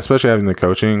know, especially having the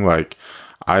coaching, like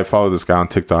I follow this guy on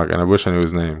TikTok, and I wish I knew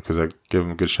his name because I give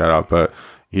him a good shout out, but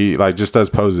he like just does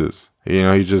poses. You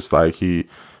know, he just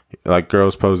like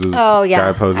girls poses. Oh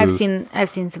yeah, guy poses. I've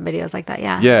seen some videos like that.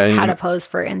 Yeah, how to pose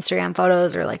for Instagram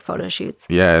photos or like photo shoots.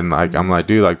 Yeah, and like I'm like,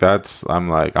 dude, like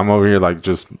I'm over here like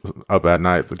just up at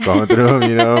night going through them.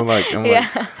 You know, like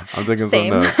I'm taking some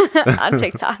notes on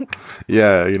TikTok.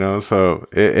 Yeah, you know, so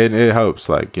it helps,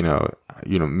 like, you know,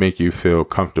 make you feel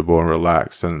comfortable and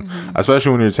relaxed, and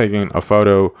especially when you're taking a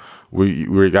photo,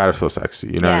 we gotta feel sexy.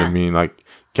 You know what I mean? Like,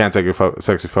 can't take a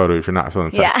sexy photo if you're not feeling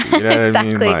sexy. You know what I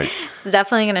mean? Like, it's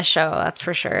definitely gonna show. That's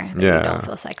for sure. That you don't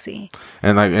feel sexy.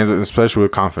 And like, and especially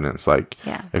with confidence, like,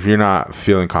 if you're not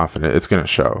feeling confident, it's gonna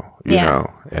show. You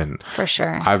know, and for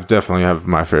sure, I've definitely have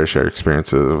my fair share of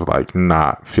experiences of like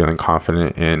not feeling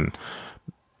confident in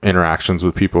interactions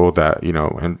with people that, you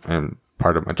know, and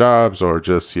part of my jobs, or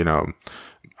just, you know,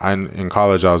 in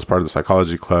college I was part of the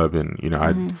psychology club, and you know,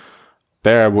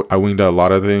 I winged out a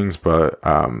lot of things, but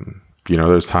you know,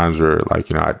 there's times where, like,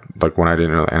 you know, like when I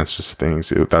didn't know the answers to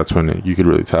things, that's when you could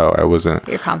really tell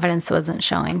your confidence wasn't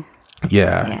showing.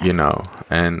 Yeah, you know,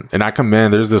 and I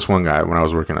commend. There's this one guy when I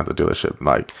was working at the dealership,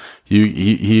 like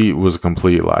he was a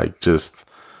complete like just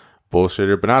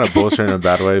bullshitter, but not a bullshitter in a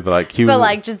bad way, but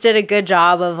like just did a good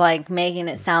job of like making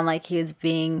it sound like he was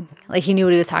being like he knew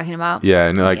what he was talking about. Yeah,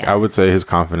 and like I would say his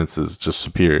confidence is just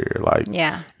superior. Like,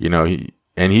 you know,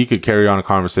 and he could carry on a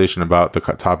conversation about the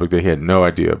topic that he had no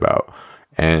idea about,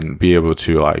 and be able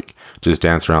to like just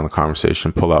dance around the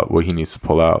conversation, pull out what he needs to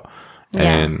pull out,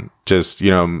 and just,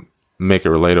 you know, make it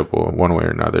relatable one way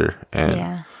or another.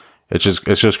 And it's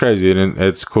just crazy, and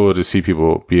it's cool to see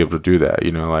people be able to do that.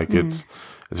 You know, like it's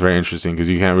very interesting because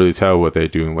you can't really tell what they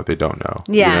do and what they don't know.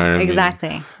 Yeah, you know what exactly.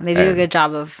 I mean? They do a good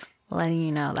job of letting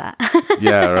you know that.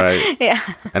 Yeah, right. Yeah.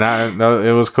 And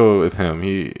it was cool with him.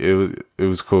 It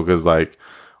was cool because like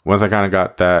once I kind of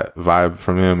got that vibe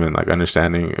from him and like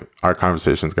understanding, our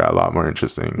conversations got a lot more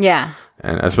interesting. Yeah.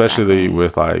 And especially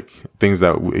with like things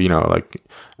that, you know, like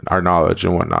our knowledge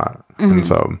and whatnot. And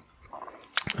so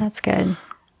that's good.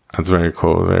 That's very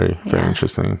cool. Very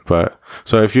interesting. But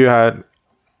so if you had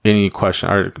any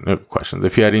questions,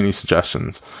 if you had any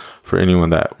suggestions for anyone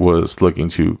that was looking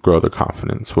to grow their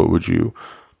confidence, what would you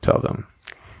tell them?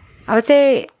 I would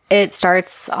say it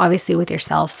starts obviously with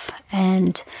yourself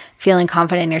and feeling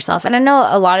confident in yourself. And I know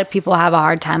a lot of people have a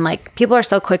hard time. Like, people are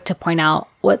so quick to point out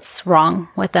what's wrong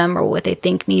with them or what they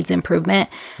think needs improvement.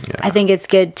 Yeah. I think it's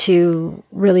good to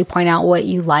really point out what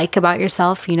you like about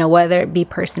yourself, you know, whether it be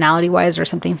personality wise or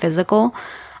something physical.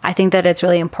 I think that it's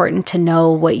really important to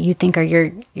know what you think are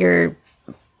your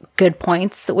good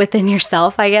points within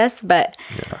yourself, I guess. But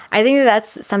I think that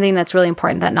that's something that's really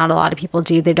important that not a lot of people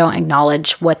do. They don't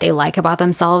acknowledge what they like about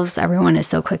themselves. Everyone is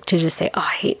so quick to just say, oh,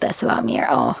 I hate this about me, or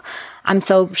oh, I'm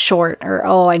so short, or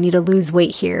oh, I need to lose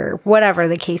weight here. Whatever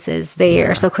the case is, they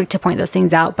are so quick to point those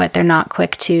things out, but they're not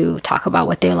quick to talk about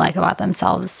what they like about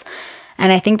themselves.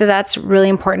 And I think that that's really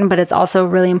important, but it's also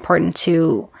really important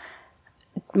to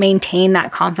maintain that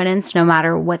confidence no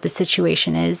matter what the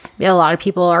situation is. A lot of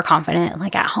people are confident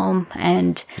like at home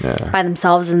and by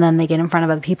themselves, and then they get in front of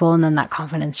other people and then that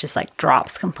confidence just like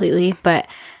drops completely. But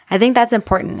I think that's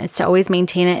important, is to always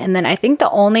maintain it. And then I think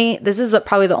this is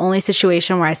probably the only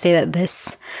situation where I say that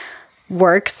this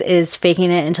works is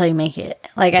faking it until you make it.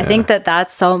 Like, I think that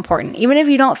that's so important. Even if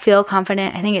you don't feel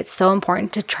confident, I think it's so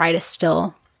important to try to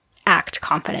still act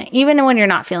confident, even when you're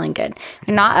not feeling good.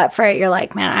 You're not up for it. You're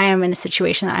like, man, I am in a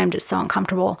situation that I'm just so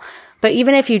uncomfortable. But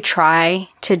even if you try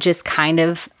to just kind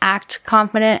of act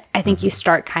confident, I think you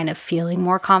start kind of feeling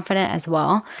more confident as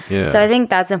well. Yeah. So I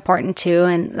think that's important too.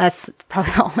 And that's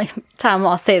probably the only time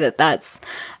I'll say that that's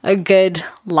a good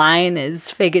line,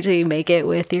 is fake it till you make it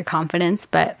with your confidence.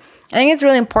 But I think it's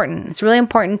really important. It's really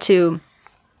important to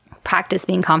practice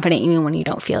being confident even when you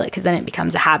don't feel it, because then it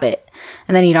becomes a habit.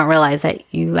 And then you don't realize that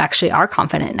you actually are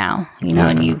confident now, you know,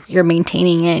 and you're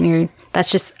maintaining it, and that's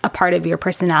just a part of your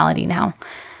personality now.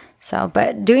 So,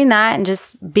 but doing that and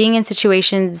just being in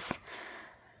situations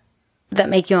that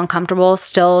make you uncomfortable,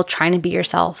 still trying to be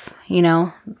yourself, you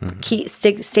know,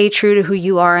 stay true to who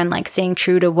you are, and like staying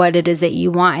true to what it is that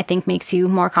you want, I think makes you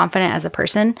more confident as a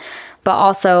person. But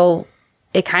also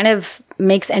it kind of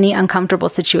makes any uncomfortable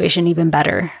situation even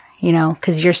better, you know,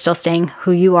 because you're still staying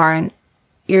who you are, and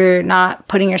you're not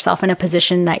putting yourself in a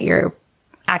position that you're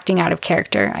acting out of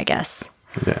character, I guess.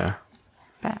 Yeah.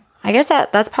 But I guess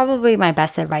that's probably my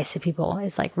best advice to people,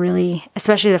 is like really,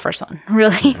 especially the first one,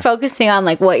 really focusing on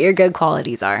like what your good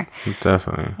qualities are.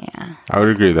 Definitely. Yeah. I would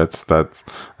agree. That's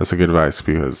a good advice,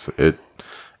 because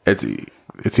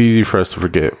it's easy for us to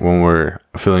forget when we're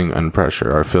feeling under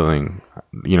pressure or feeling,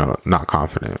 you know, not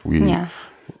confident. We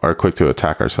are quick to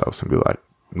attack ourselves and be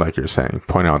like you're saying,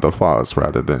 point out the flaws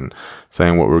rather than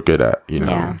saying what we're good at, you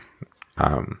know.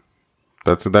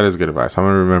 That is good advice. I'm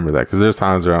gonna remember that, because there's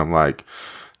times where I'm like,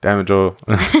 damn it, Joel.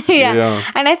 You know?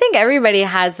 And I think everybody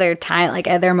has their time, like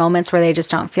their moments where they just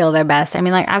don't feel their best. I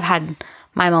mean, like I've had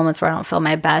my moments where I don't feel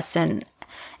my best, and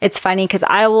it's funny because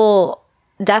I will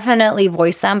definitely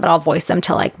voice them, but I'll voice them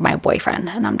to like my boyfriend,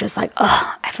 and I'm just like,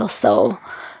 oh, I feel so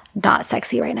not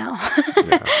sexy right now.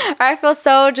 Or I feel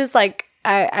so just like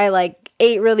I like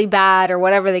ate really bad, or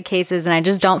whatever the case is, and I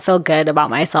just don't feel good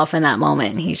about myself in that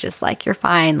moment. And he's just like, you're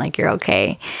fine, like you're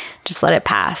okay, just let it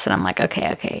pass. And I'm like,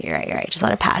 okay, you're right, just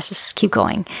let it pass, just keep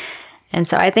going. And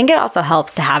so I think it also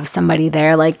helps to have somebody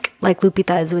there like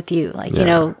Lupita is with you, like you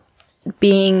know,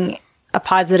 being a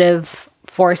positive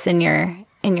force in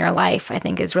your life, I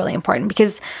think is really important,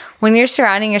 because when you're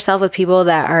surrounding yourself with people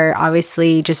that are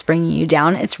obviously just bringing you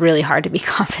down, it's really hard to be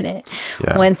confident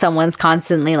when someone's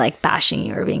constantly like bashing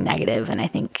you or being negative. And I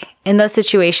think in those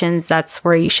situations, that's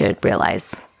where you should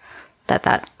realize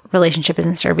that relationship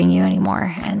isn't serving you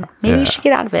anymore, and maybe you should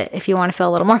get out of it if you want to feel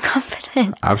a little more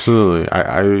confident. Absolutely.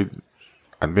 I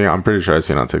think, I'm pretty sure I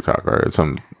seen on TikTok or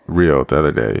some reel the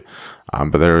other day,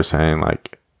 but they were saying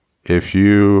like, if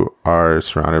you are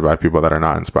surrounded by people that are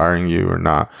not inspiring you or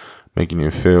not making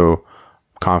you feel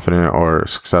confident or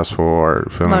successful or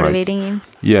feeling Motivating you.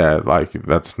 yeah, like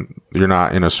you're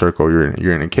not in a circle,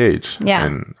 you're in a cage. Yeah.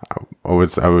 And I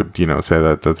would say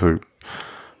that that's a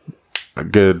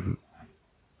good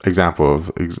example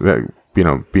of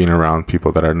being around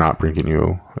people that are not bringing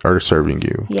you or serving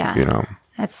you. Yeah.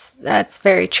 That's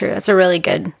very true. That's a really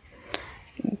good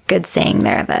saying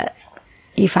there that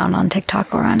you found on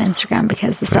TikTok or on Instagram,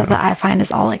 because the stuff that I find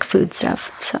is all like food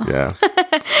stuff. So yeah.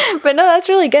 But no, that's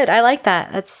really good. I like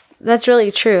that. That's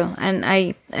really true. And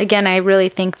I really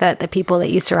think that the people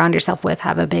that you surround yourself with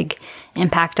have a big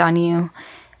impact on you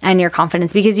and your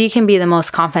confidence, because you can be the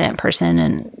most confident person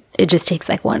and it just takes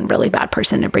like one really bad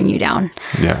person to bring you down.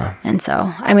 Yeah. And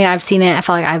so, I mean, I've seen it. I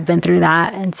feel like I've been through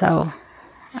that. And so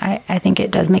I think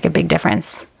it does make a big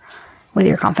difference with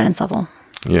your confidence level.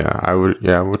 Yeah, I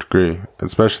would agree.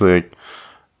 Especially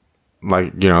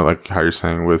like how you're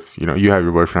saying with, you have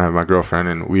your boyfriend, I have my girlfriend,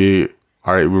 and we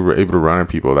were able to run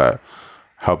into people that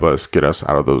help us get us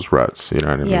out of those ruts. You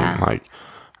know what I mean? Like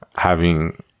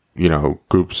having,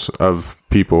 groups of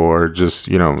people or just,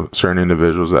 certain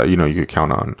individuals that, you could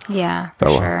count on. Yeah, that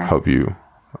will help you.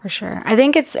 For sure. I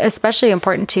think it's especially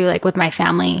important too, like with my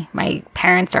family. My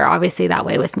parents are obviously that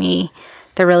way with me.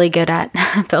 They're really good at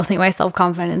building my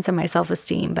self-confidence and my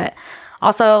self-esteem. But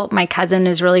also my cousin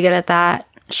is really good at that.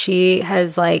 She's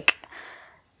helped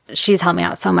me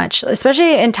out so much,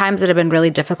 especially in times that have been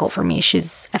really difficult for me.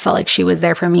 I felt like she was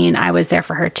there for me and I was there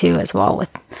for her too as well with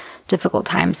difficult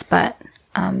times. But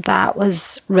that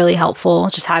was really helpful.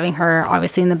 Just having her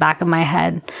obviously in the back of my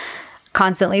head,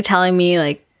 constantly telling me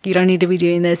like, you don't need to be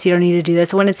doing this. You don't need to do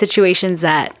this. When it's situations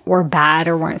that were bad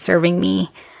or weren't serving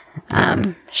me,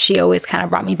 she always kind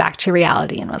of brought me back to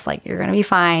reality and was like, you're going to be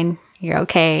fine. You're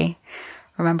okay.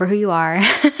 Remember who you are.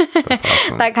 That's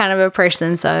awesome. That kind of a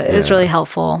person. So it was really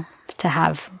helpful to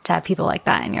have people like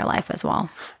that in your life as well.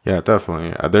 Yeah,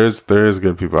 definitely. There is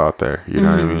good people out there. You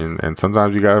know what I mean? And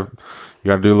sometimes you gotta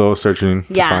do a little searching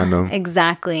to find them.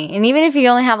 Exactly. And even if you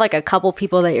only have like a couple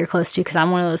people that you're close to, because I'm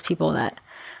one of those people that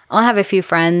I'll have a few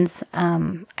friends.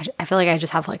 I feel like I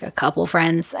just have like a couple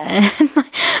friends and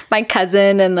my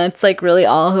cousin, and that's like really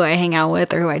all who I hang out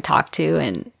with or who I talk to.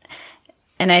 And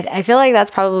I feel like that's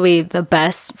probably the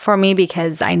best for me,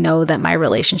 because I know that my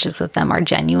relationships with them are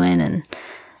genuine and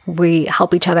we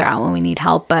help each other out when we need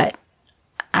help. But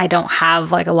I don't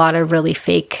have like a lot of really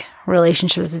fake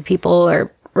relationships with people or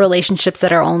relationships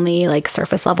that are only like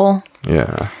surface level.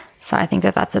 Yeah. So I think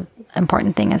that that's an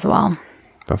important thing as well.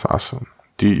 That's awesome.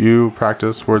 Do you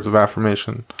practice words of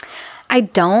affirmation? I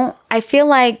don't. I feel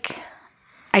like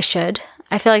I should.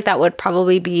 I feel like that would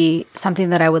probably be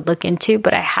something that I would look into,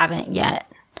 but I haven't yet.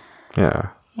 Yeah.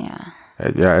 Yeah.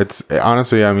 Yeah. It's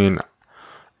honestly, I mean,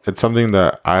 it's something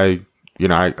that I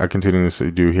continuously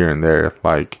do here and there,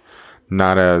 like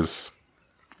not as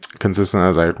consistent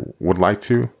as I would like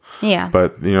to. Yeah.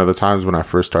 But, the times when I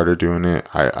first started doing it,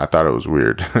 I thought it was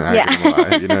weird.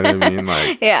 Yeah. You know what I mean?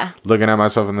 Like, yeah. Looking at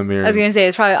myself in the mirror. I was going to say,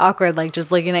 it's probably awkward, like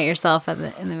just looking at yourself in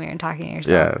the mirror and talking to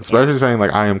yourself. Yeah. Especially saying,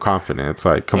 like, I am confident. It's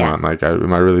like, come on. Like,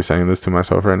 am I really saying this to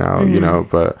myself right now?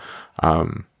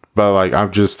 Mm-hmm. But like, I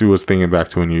just was thinking back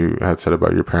to when you had said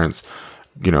about your parents,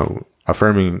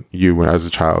 affirming you as a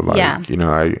child. Like,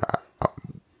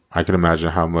 I can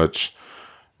imagine how much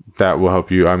that will help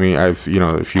you. I mean, if you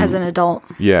as an adult,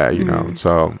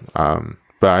 so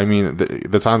but I mean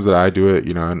the times that I do it,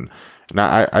 and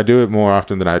I do it more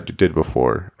often than I did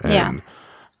before, and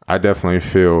I definitely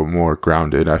feel more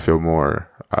grounded. I feel more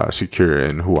secure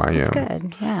in who I am. That's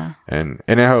good. Yeah. And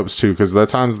it helps too, because the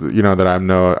times that I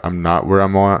know I'm not where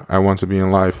I want to be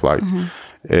in life, like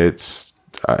it's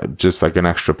just like an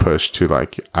extra push to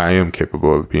like I am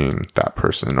capable of being that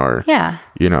person, or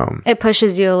it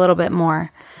pushes you a little bit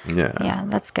more. Yeah,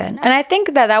 that's good. And I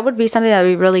think that would be something that would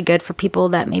be really good for people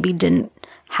that maybe didn't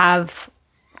have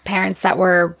parents that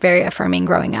were very affirming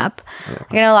growing up.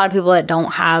 A lot of people that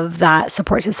don't have that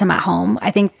support system at home. I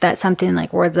think that something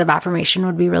like words of affirmation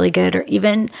would be really good, or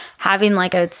even having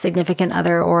like a significant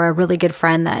other or a really good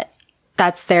friend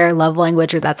that's their love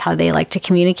language, or that's how they like to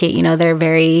communicate. They're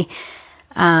very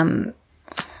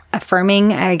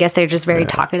affirming. I guess they're just very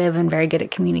talkative and very good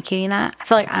at communicating that. I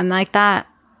feel like I'm like that.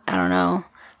 I don't know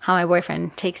how my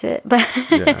boyfriend takes it, but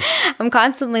I'm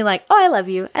constantly like, oh, I love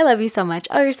you so much,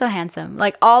 oh, you're so handsome,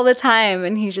 like all the time.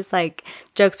 And he's just like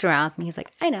jokes around with me. He's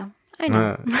like, I know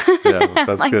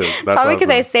that's like, good. That's probably because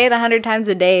awesome. I say it 100 times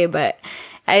a day, but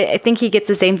I think he gets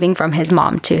the same thing from his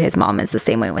mom too. His mom is the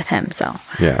same way with him, so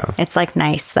it's like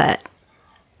nice that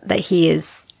he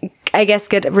is, I guess,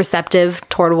 good receptive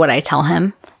toward what I tell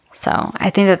him. So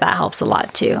I think that helps a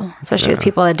lot too, especially with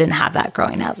people that didn't have that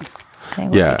growing up. I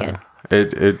think would be good.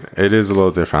 it is a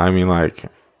little different. I mean, like,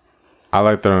 I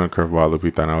like throwing a curveball at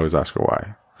Lupita, and I always ask her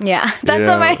why. Yeah, that's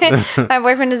what my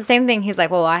boyfriend does the same thing. He's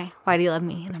like, well, why? Why do you love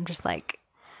me? And I'm just like,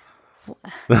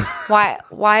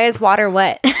 why is water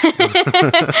wet? That's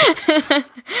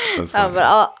Oh, but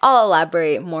I'll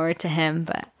elaborate more to him.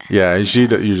 But yeah, and she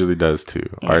usually does too.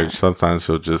 Yeah. Or sometimes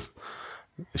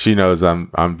she knows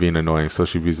I'm being annoying, so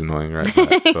she be annoying right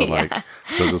back. So like,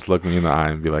 she'll just look me in the eye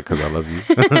and be like, "'Cause I love you,"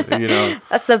 you know.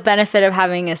 that's the benefit of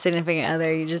having a significant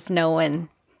other. You just know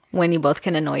when you both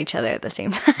can annoy each other at the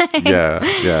same time.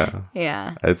 Yeah.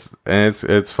 Yeah.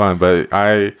 It's fun, but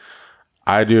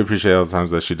I do appreciate all the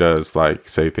times that she does like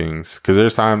say things, because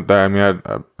there's time that, I mean, at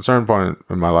a certain point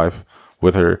in my life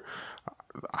with her,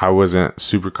 I wasn't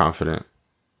super confident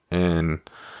in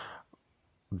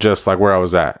just like where I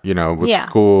was at, you know, with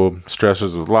school,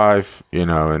 stresses of life, you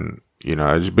know, and you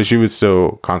know, but she would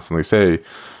still constantly say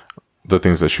the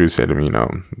things that she would say to me, you know,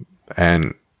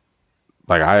 and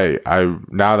like I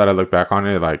now that I look back on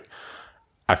it, like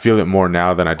I feel it more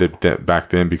now than I did back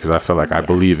then, because I feel like I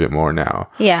believe it more now.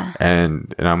 Yeah.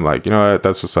 And I'm like, you know what,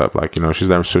 that's what's up. Like, you know, she's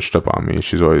never switched up on me.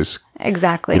 She's always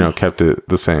Exactly. you know, kept it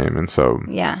the same. And so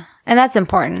Yeah. And that's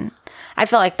important. I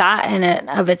feel like that in it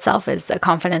of itself is a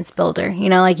confidence builder. You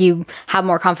know, like you have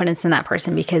more confidence in that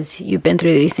person because you've been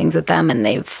through these things with them and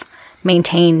they've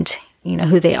maintained, you know,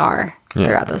 who they are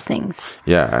throughout those things.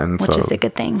 Yeah. And which so, is a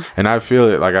good thing. and I feel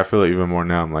it even more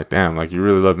now. I'm like, damn, like you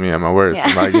really love me at my worst.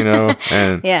 Yeah. Like, you know,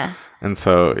 and Yeah. and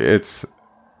so it's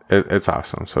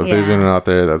awesome. So if there's anyone out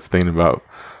there that's thinking about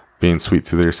being sweet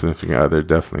to their significant other,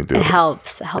 definitely do it. It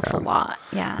helps. It helps a lot.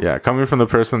 Yeah. Yeah. Coming from the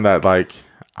person that like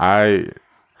I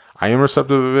am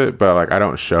receptive of it, but like I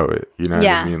don't show it. You know what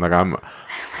I mean? Like I'm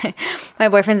My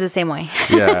boyfriend's the same way.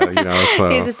 yeah, you know, so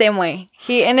He's the same way.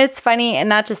 And it's funny, and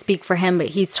not to speak for him, but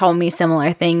he's told me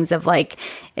similar things of like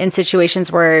in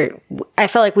situations where I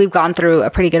feel like we've gone through a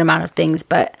pretty good amount of things,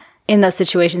 but in those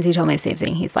situations, he told me the same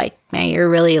thing. He's like, man, you're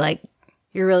really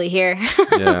here.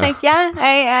 Yeah. Like, yeah,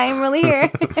 I'm really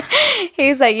here.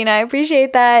 He's like, you know, I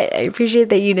appreciate that. I appreciate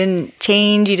that you didn't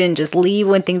change. You didn't just leave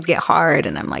when things get hard.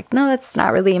 And I'm like, no, that's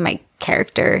not really my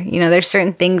character. You know, there's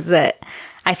certain things that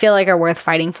I feel like are worth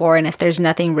fighting for. And if there's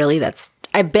nothing really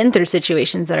I've been through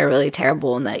situations that are really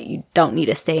terrible and that you don't need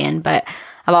to stay in. But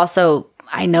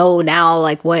I know now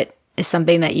like what is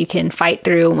something that you can fight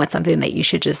through and what's something that you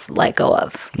should just let go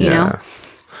of, you know?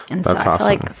 And That's so I feel awesome.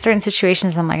 like certain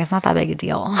situations, I'm like, it's not that big a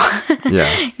deal.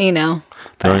 Yeah. You know?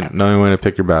 But Knowing when to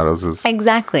pick your battles is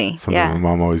exactly. something Yeah. my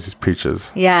mom always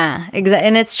preaches. Yeah. Exactly.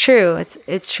 And it's true.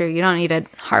 It's true. You don't need to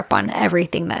harp on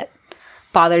everything that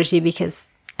bothers you because,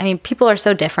 I mean, people are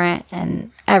so different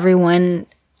and everyone's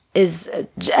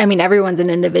an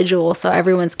individual. So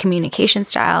everyone's communication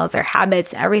styles, their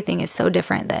habits, everything is so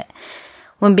different that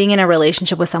when being in a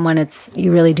relationship with someone,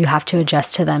 you really do have to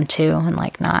adjust to them too and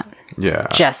like not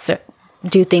just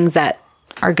do things that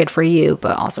are good for you,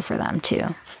 but also for them too.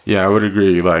 Yeah, I would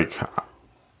agree. Like,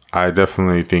 I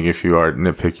definitely think if you are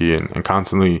nitpicky and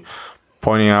constantly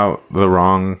pointing out the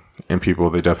wrong in people,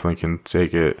 they definitely can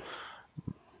take it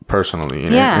personally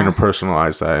and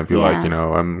interpersonalize that and be like, you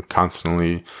know, I'm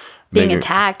constantly being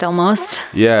attacked almost.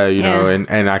 Yeah, you know,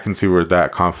 and I can see where their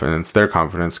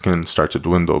confidence can start to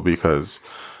dwindle because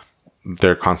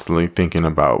they're constantly thinking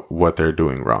about what they're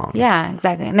doing wrong. Yeah,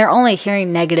 exactly. And they're only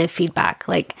hearing negative feedback.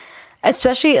 Like,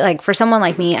 especially like for someone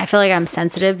like me, I feel like I'm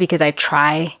sensitive because I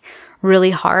try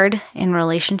really hard in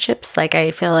relationships. Like,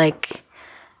 I feel like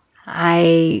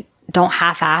I don't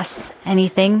half-ass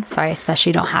anything. So I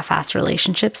especially don't half-ass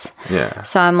relationships. Yeah.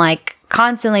 So I'm like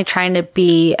constantly trying to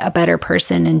be a better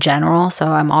person in general. So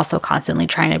I'm also constantly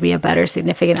trying to be a better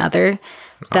significant other.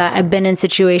 That I've been in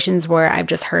situations where I've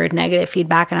just heard negative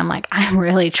feedback and I'm like, I'm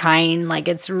really trying. Like,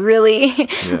 it's really,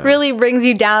 really brings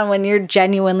you down when you're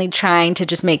genuinely trying to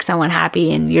just make someone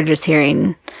happy and you're just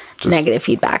hearing negative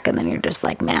feedback. And then you're just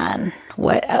like, man,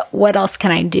 what else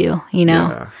can I do? You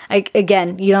know,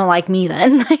 again, you don't like me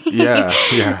then.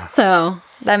 Yeah. So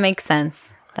that makes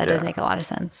sense. That does make a lot of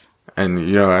sense. And,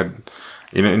 you know,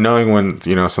 knowing when,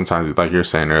 you know, sometimes like you're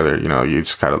saying earlier, you know, you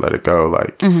just gotta let it go,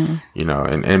 like, you know,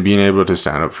 and being able to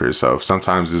stand up for yourself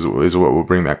sometimes is what will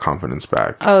bring that confidence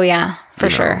back. Oh yeah, for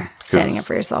sure. Know, standing up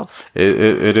for yourself.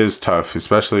 It is tough,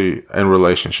 especially in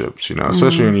relationships, you know,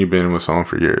 especially when you've been with someone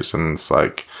for years and it's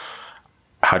like,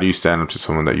 how do you stand up to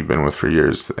someone that you've been with for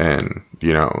years? And,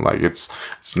 you know, like it's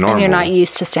normal. And you're not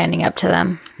used to standing up to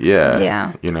them.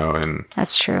 Yeah. You know, and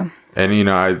that's true. And, you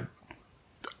know,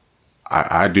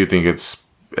 I do think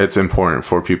it's important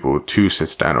for people to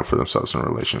stand up for themselves in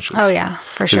relationships. Oh yeah,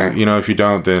 for sure. You know, if you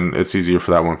don't, then it's easier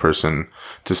for that one person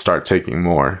to start taking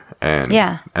more, and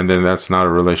and then that's not a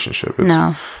relationship.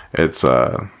 It's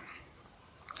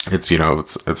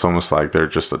it's almost like they're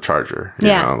just a charger. You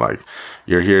know, like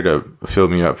you're here to fill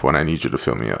me up when I need you to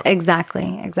fill me up.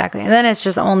 Exactly. And then it's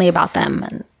just only about them,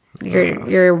 and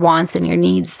your wants and your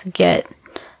needs get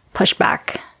pushed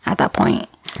back at that point.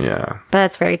 Yeah. But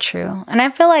that's very true. And I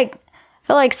feel like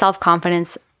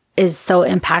self-confidence is so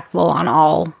impactful on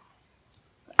all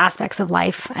aspects of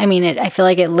life. I mean, I feel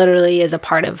like it literally is a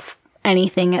part of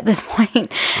anything at this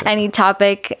point, any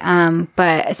topic.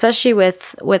 But especially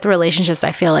with relationships,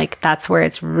 I feel like that's where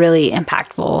it's really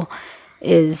impactful,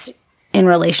 is in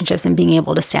relationships, and being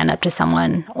able to stand up to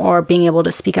someone or being able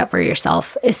to speak up for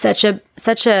yourself is such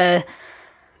a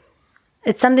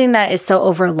it's something that is so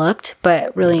overlooked,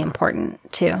 but really important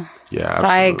too. Yeah. So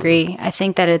I agree. I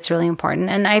think that it's really important.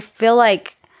 And I feel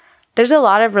like there's a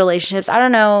lot of relationships. I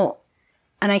don't know,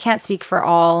 and I can't speak for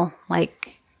all,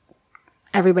 like,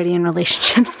 everybody in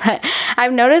relationships, but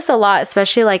I've noticed a lot,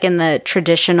 especially like in the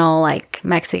traditional, like,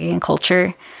 Mexican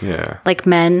culture. Yeah. Like,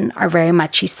 men are very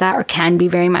machista, or can be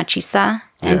very machista.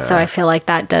 And so I feel like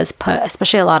that does put,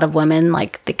 especially a lot of women,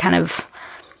 like, they kind of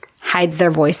hides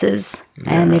their voices,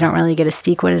 and they don't really get to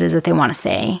speak what it is that they want to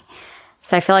say.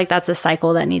 So I feel like that's a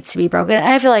cycle that needs to be broken. And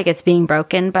I feel like it's being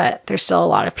broken, but there's still a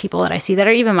lot of people that I see that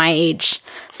are even my age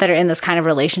that are in those kind of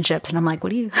relationships. And I'm like,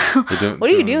 what are you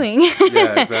doing?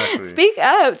 Yeah, exactly. Speak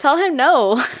up. Tell him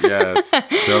no. Yeah, it's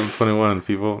 2021,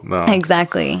 people. No.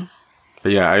 Exactly.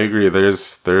 But yeah, I agree.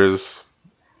 There's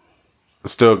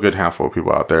still a good handful of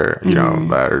people out there, you know,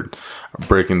 that are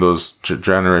breaking those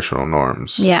generational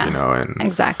norms. Yeah. You know, and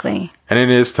exactly. And it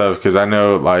is tough because I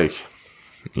know, like,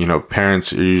 you know,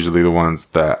 parents are usually the ones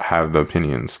that have the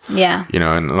opinions. Yeah. You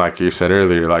know, and like you said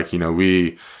earlier, like, you know,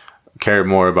 we care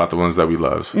more about the ones that we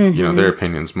love, you know, their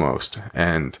opinions most.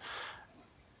 And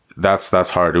that's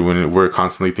hard when we're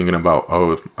constantly thinking about,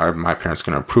 oh, are my parents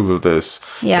going to approve of this?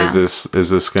 Yeah. Is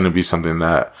this going to be something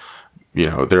that, you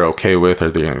know, they're okay with?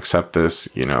 Are they going to accept this?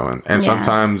 You know, and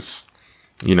sometimes,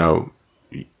 you know,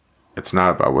 it's not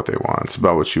about what they want. It's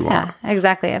about what you want. Yeah,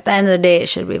 exactly. At the end of the day, it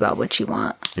should be about what you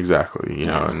want. Exactly. You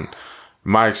know, and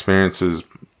my experience is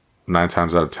 9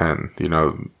 times out of 10, you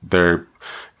know, they're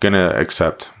going to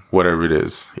accept whatever it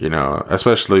is, you know,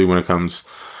 especially when it comes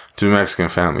to Mexican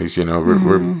families. You know,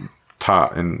 we're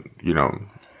taught and, you know,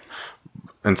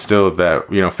 instilled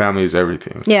that, you know, family is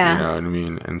everything. Yeah. You know what I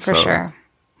mean? And For sure.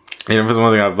 And if it's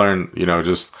one thing I've learned, you know,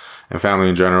 just in family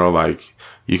in general, like,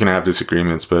 you can have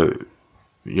disagreements, but,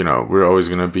 you know, we're always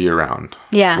going to be around.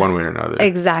 Yeah. One way or another.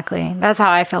 Exactly. That's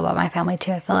how I feel about my family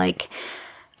too. I feel like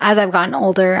as I've gotten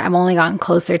older, I've only gotten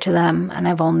closer to them, and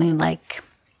I've only, like,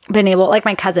 been able, like,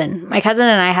 my cousin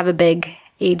and I have a big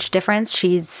age difference.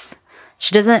 She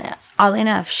doesn't, oddly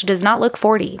enough, she does not look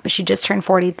 40, but she just turned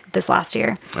 40 this last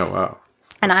year. Oh, wow.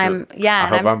 And I'm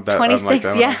 26.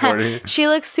 Yeah. She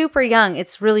looks super young.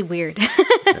 It's really weird.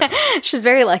 She's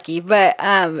very lucky. But,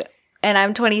 and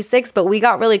I'm 26, but we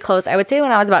got really close. I would say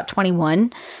when I was about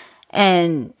 21,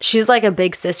 and she's like a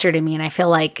big sister to me. And I feel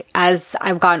like as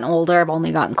I've gotten older, I've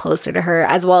only gotten closer to her,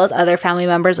 as well as other family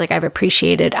members. Like, I've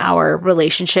appreciated our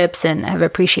relationships, and I've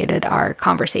appreciated our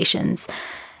conversations.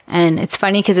 And it's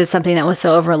funny because it's something that was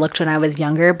so overlooked when I was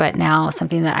younger, but now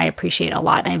something that I appreciate a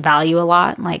lot and I value a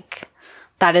lot. Like,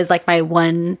 that is like my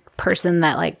one person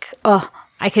that, like, oh,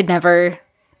 I could never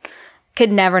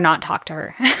not talk to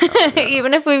her.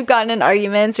 Even if we've gotten in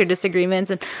arguments or disagreements,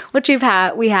 and which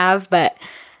we have, but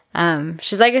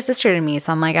she's like a sister to me.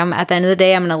 So I'm like, at the end of the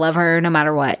day, I'm gonna love her no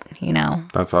matter what, you know.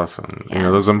 That's awesome. Yeah. You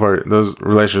know, those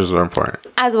relationships are important.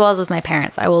 As well as with my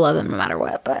parents. I will love them no matter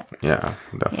what, but yeah,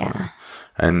 definitely. Yeah.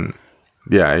 And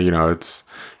yeah, you know, it's,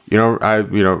 you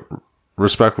know,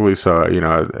 respectfully so, you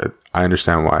know, I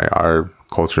understand why our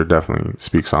culture definitely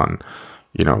speaks on,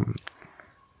 you know,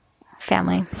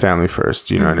 family first,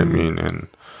 you know what I mean?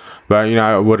 But, you know,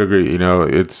 I would agree, you know,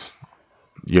 it's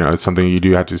something you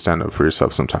do have to stand up for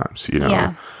yourself sometimes, you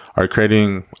know, or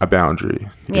creating a boundary,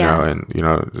 you know, and, you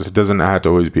know, it doesn't have to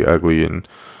always be ugly and,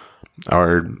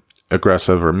 or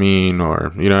aggressive or mean,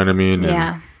 or, you know what I mean?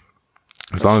 Yeah. And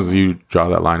as long as you draw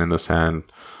that line in the sand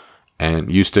and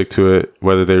you stick to it,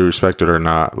 whether they respect it or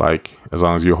not, like, as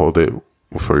long as you hold it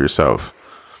for yourself,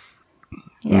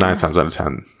 9 times out of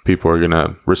 10, people are going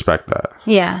to respect that.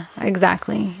 Yeah,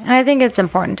 exactly. And I think it's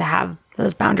important to have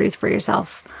those boundaries for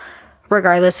yourself,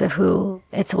 regardless of who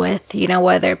it's with, you know,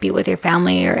 whether it be with your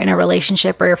family or in a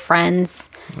relationship or your friends.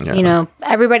 Yeah. You know,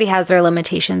 everybody has their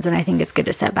limitations, and I think it's good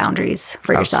to set boundaries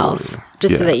for yourself,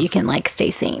 just so that you can, like, stay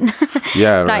sane.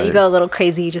 Yeah, not you go a little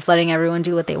crazy just letting everyone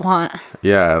do what they want.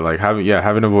 Yeah, like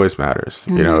having a voice matters.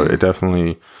 You know, it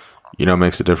definitely, you know,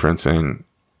 makes a difference. And,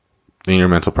 in your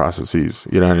mental processes.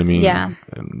 You know what I mean? Yeah.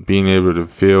 And being able to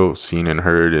feel seen and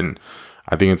heard. And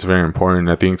I think it's very important.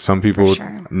 I think some people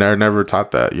are never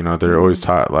taught that. You know, they're always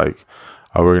taught like,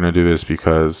 oh, we're going to do this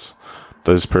because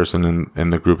this person in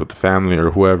the group of the family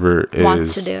or whoever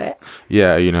wants to do it.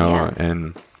 Yeah, you know,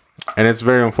 and it's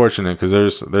very unfortunate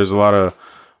because there's a lot of,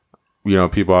 you know,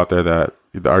 people out there that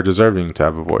are deserving to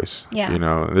have a voice. Yeah. You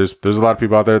know, there's a lot of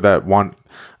people out there that want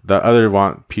others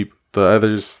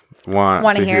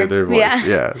want to hear their voice.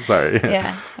 Yeah. Sorry.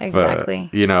 Yeah, exactly.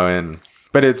 But, you know,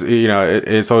 but it's, you know,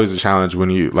 it's always a challenge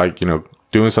when you, like, you know,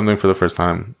 doing something for the first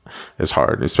time is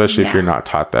hard, especially if you're not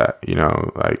taught that, you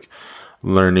know, like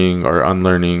learning or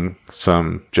unlearning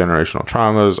some generational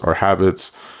traumas or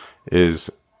habits is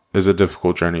a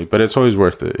difficult journey, but it's always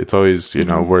worth it. It's always, you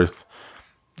know, worth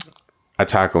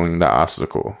tackling that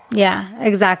obstacle. Yeah,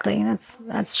 exactly.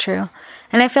 That's true.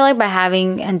 And I feel like by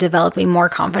having and developing more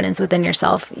confidence within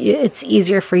yourself, it's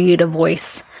easier for you to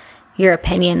voice your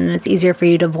opinion, and it's easier for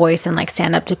you to voice and like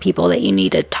stand up to people that you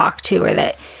need to talk to or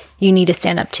that you need to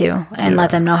stand up to and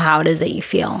let them know how it is that you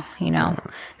feel, you know,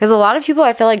 because a lot of people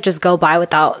I feel like just go by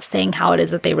without saying how it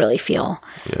is that they really feel.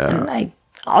 Yeah. And I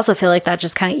also feel like that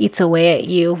just kind of eats away at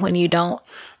you when you don't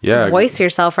voice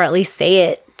yourself or at least say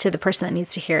it to the person that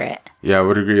needs to hear it. Yeah, I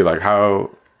would agree. Like, how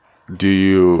do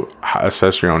you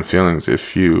assess your own feelings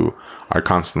if you are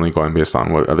constantly going based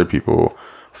on what other people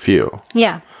feel?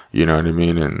 Yeah. You know what I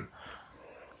mean? And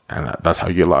that's how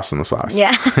you get lost in the sauce.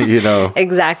 Yeah. You know?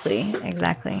 Exactly.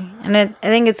 And I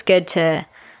think it's good to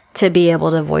be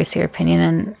able to voice your opinion.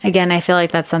 And again, I feel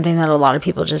like that's something that a lot of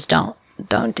people just don't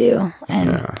do.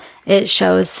 And it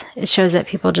shows that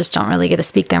people just don't really get to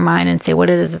speak their mind and say what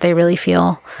it is that they really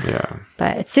feel. Yeah.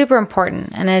 But it's super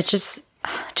important. And it's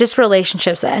just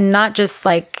relationships, and not just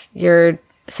like your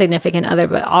significant other,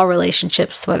 but all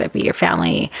relationships, whether it be your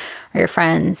family or your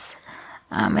friends.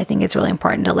 I think it's really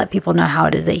important to let people know how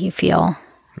it is that you feel.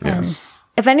 Yes. And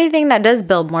if anything, that does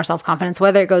build more self-confidence,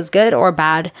 whether it goes good or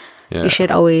bad. You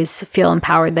should always feel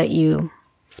empowered that you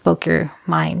spoke your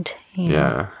mind. You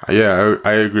know? Yeah,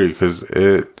 I agree, because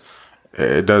it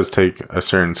does take a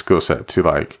certain skill set to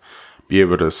like be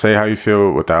able to say how you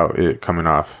feel without it coming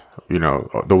off, you know,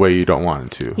 the way you don't want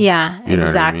it to. Yeah, you know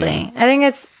exactly. what I mean? I think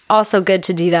it's also good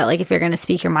to do that. Like if you're going to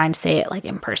speak your mind, say it like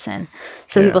in person.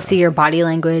 So people see your body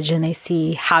language and they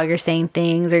see how you're saying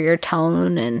things or your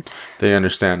tone, and they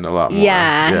understand a lot more.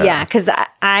 Yeah. Cause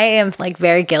I am like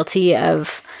very guilty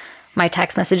of my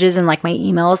text messages, and like my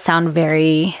emails sound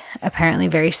apparently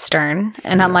very stern.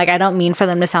 And I'm like, I don't mean for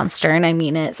them to sound stern. I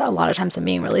mean it. So a lot of times I'm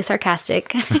being really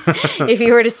sarcastic. If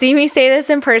you were to see me say this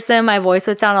in person, my voice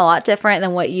would sound a lot different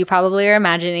than what you probably are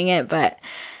imagining it. But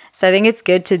so I think it's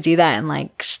good to do that and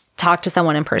like talk to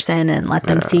someone in person and let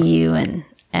them see you. And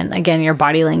again, your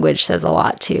body language says a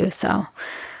lot too. So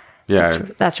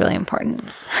that's really important.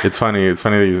 It's funny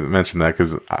that you mentioned that,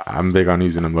 because I'm big on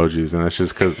using emojis, and it's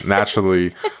just because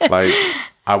naturally, like,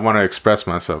 I want to express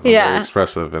myself. I'm very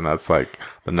expressive, and that's like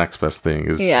the next best thing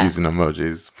is using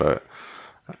emojis. But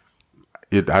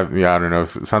I don't know.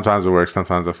 Sometimes it works.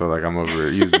 Sometimes I feel like I'm over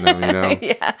using them, you know?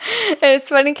 Yeah. And it's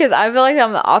funny because I feel like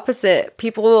I'm the opposite.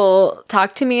 People will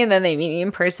talk to me and then they meet me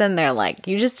in person. They're like,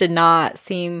 you just did not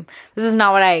seem, this is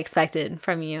not what I expected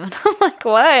from you. And I'm like,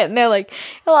 what? And they're like,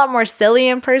 a lot more silly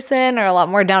in person or a lot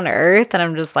more down to earth. And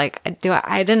I'm just like,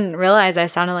 I didn't realize I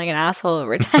sounded like an asshole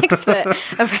over text, but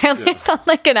apparently I sound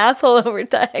like an asshole over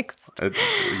text.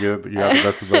 You got the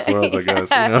best of both worlds, I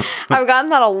guess. You know? I've gotten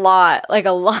that a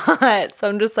lot. So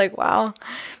I'm just like, wow,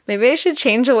 maybe I should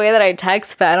change the way that I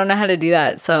text, but I don't know how to do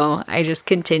that. So I just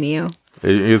continue.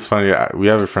 It's funny. We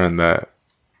have a friend that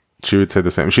she would say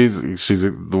the same. She's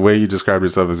the way you describe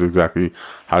yourself is exactly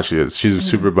how she is. She's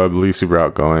super bubbly, super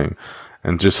outgoing,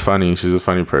 and just funny. She's a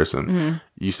funny person.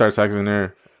 You start texting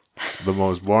her, the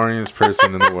most boringest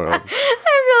person in the world.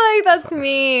 I feel like that's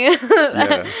me.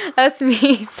 That's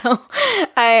me. So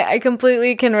I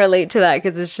completely can relate to that,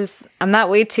 because it's just, I'm that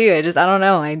way too. I don't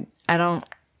know.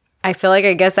 I feel like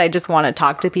I guess I just want to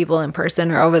talk to people in person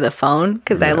or over the phone,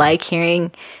 because I like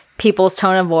hearing people's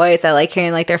tone of voice. I like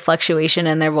hearing like their fluctuation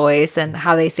in their voice and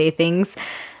how they say things.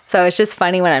 So it's just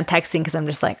funny when I'm texting, because I'm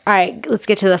just like, all right, let's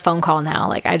get to the phone call now.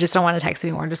 Like, I just don't want to text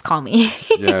anymore. Just call me.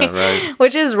 Yeah, right.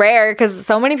 Which is rare, because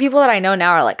so many people that I know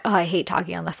now are like, oh, I hate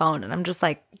talking on the phone. And I'm just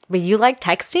like, but you like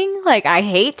texting? Like, I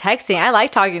hate texting. I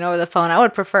like talking over the phone. I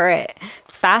would prefer it.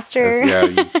 It's faster.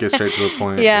 You get straight to the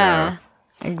point. Yeah.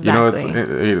 Exactly. You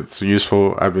know, it's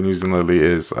useful. I've been using lately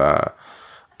is the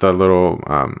little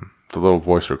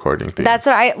voice recording thing. That's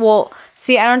what I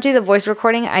don't do the voice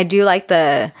recording. I do like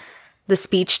the the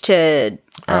speech to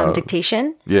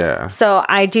dictation. Yeah. So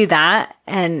I do that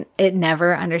and it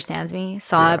never understands me.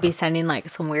 So I'll be sending like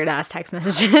some weird ass text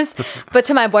messages. But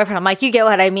to my boyfriend, I'm like, you get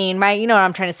what I mean, right? You know what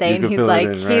I'm trying to say. And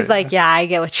he's like, yeah, I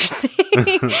get what you're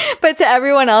saying. But to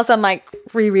everyone else, I'm like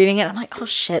rereading it. I'm like, oh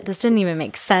shit, this didn't even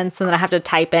make sense. And then I have to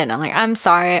type in. I'm like, I'm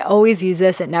sorry. I always use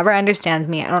this. It never understands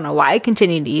me. I don't know why I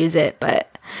continue to use it,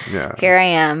 but here I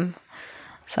am.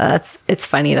 So it's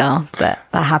funny though that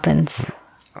happens.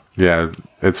 Yeah,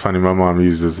 it's funny. My mom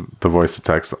uses the voice to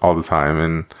text all the time,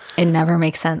 and it never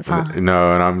makes sense, huh?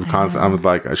 No, and I'm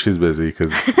like, she's busy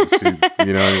because you know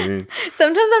what I mean.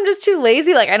 Sometimes I'm just too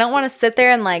lazy. Like I don't want to sit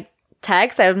there and like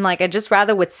text. I'm like, I just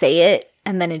rather would say it,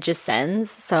 and then it just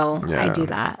sends. So I do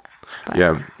that. But.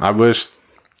 Yeah, I wish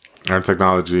our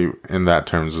technology in that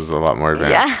terms was a lot more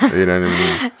advanced. Yeah. You know what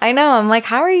I mean? I know. I'm like,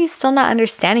 how are you still not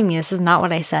understanding me? This is not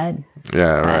what I said.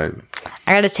 Yeah, right.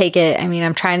 I got to take it. I mean,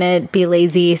 I'm trying to be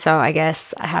lazy, so I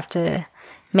guess I have to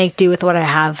make do with what I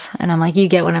have. And I'm like, you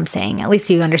get what I'm saying. At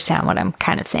least you understand what I'm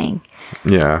kind of saying.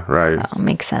 Yeah, right. So it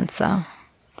makes sense, though.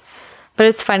 But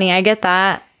it's funny. I get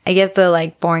that. I get the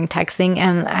like boring texting,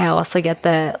 and I also get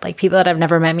the like people that have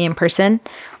never met me in person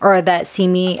or that see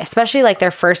me, especially like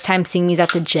their first time seeing me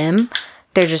at the gym.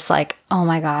 They're just like, oh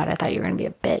my God, I thought you were going to be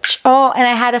a bitch. Oh, and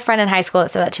I had a friend in high school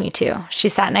that said that to me too. She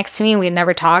sat next to me. We had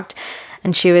never talked.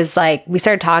 And she was like, we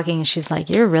started talking and she's like,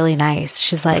 you're really nice.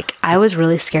 She's like, I was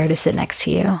really scared to sit next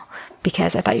to you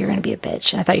because I thought you were going to be a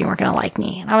bitch and I thought you weren't going to like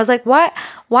me. And I was like, what?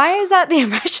 Why is that the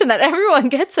impression that everyone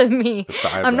gets of me?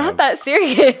 I'm not that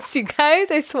serious, you guys,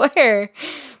 I swear.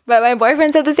 But my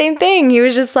boyfriend said the same thing. He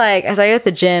was just like, I saw you at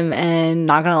the gym and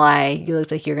not going to lie, you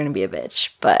looked like you were going to be a bitch.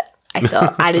 But I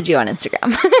still added you on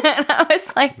Instagram. And I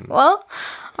was like, well,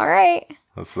 all right.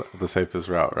 That's the safest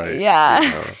route, right?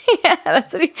 Yeah. Yeah,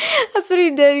 that's what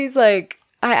he did. He's like,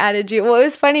 I added you. Well, it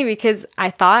was funny because I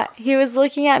thought he was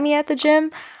looking at me at the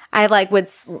gym. I like would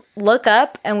look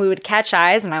up and we would catch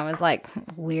eyes and I was like,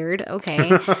 weird. Okay.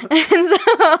 And so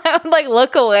I would like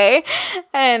look away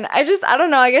and I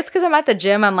don't know. I guess because I'm at the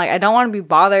gym, I'm like, I don't want to be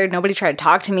bothered. Nobody tried to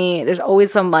talk to me. There's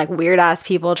always some like weird ass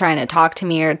people trying to talk to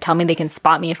me or tell me they can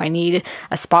spot me if I need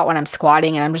a spot when I'm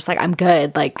squatting. And I'm just like, I'm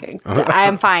good. Like I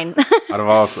am fine. out of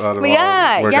all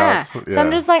workouts. Yeah. So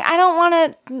I'm just like, I don't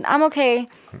want to, I'm okay.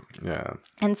 Yeah.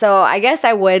 And so I guess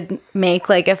I would make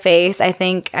like a face. I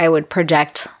think I would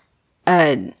project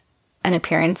an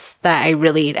appearance that I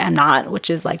really am not, which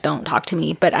is like, don't talk to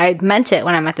me. But I meant it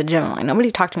when I'm at the gym. I'm like,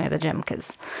 nobody talk to me at the gym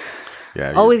because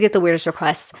I always get the weirdest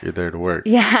requests. You're there to work.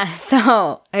 Yeah.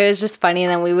 So it was just funny.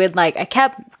 And then we would like, I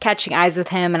kept catching eyes with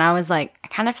him and I was like, I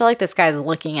kind of feel like this guy's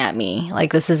looking at me.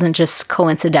 Like this isn't just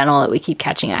coincidental that we keep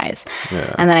catching eyes.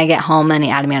 Yeah. And then I get home and he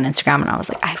added me on Instagram and I was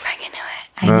like, I freaking knew it.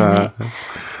 I knew it.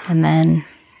 And then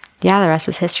the rest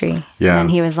was history. Yeah. And then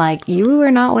he was like, you are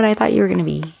not what I thought you were going to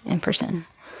be in person.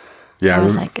 Yeah. I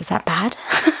was like, is that bad?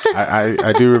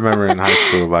 I do remember in high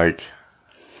school, like,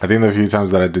 I think the few times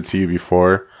that I did see you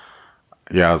before,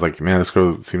 I was like, man, this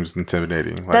girl seems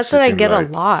intimidating. Like, that's what I get a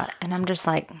lot. And I'm just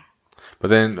like, but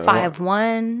then 5'1",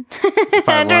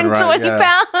 120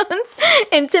 pounds,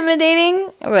 intimidating,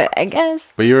 but I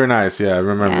guess. But you were nice. Yeah. I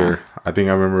remember, I think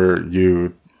I remember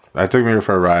you. I took me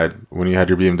for a ride when you had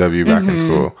your BMW back in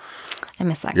school. I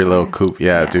miss that your car. Little coupe.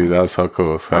 Yeah, dude, that was so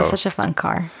cool. So, that was such a fun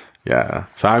car. Yeah.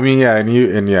 So I mean,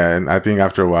 and I think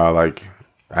after a while, like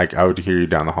I would hear you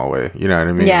down the hallway. You know what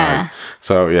I mean? Yeah. Like,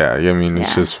 so I mean,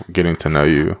 it's just getting to know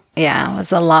you. Yeah, it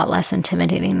was a lot less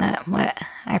intimidating than what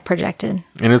I projected.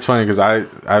 And it's funny because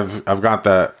I've got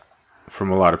that from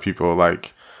a lot of people.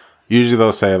 Like, usually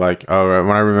they'll say like, oh,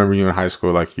 when I remember you in high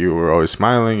school, like you were always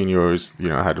smiling and you always,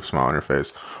 had a smile on your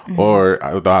face. Mm-hmm. Or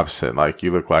the opposite, like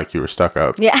you look like you were stuck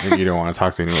up and you don't want to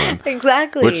talk to anyone.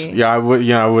 Exactly. Which, I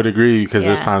would agree because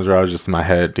there's times where I was just in my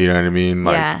head, you know what I mean?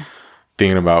 Like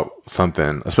thinking about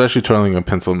something, especially twirling a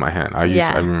pencil in my hand. I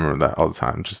remember that all the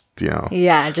time. Just,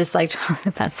 Yeah, just like twirling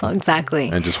the pencil.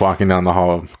 Exactly. And just walking down the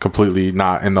hall, completely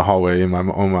not in the hallway in my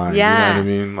own mind. Yeah. You know what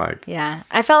I mean? Like, yeah.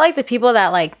 I felt like the people that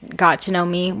like got to know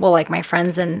me, well, like my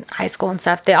friends in high school and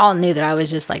stuff, they all knew that I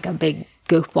was just like a big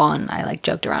goofball and I like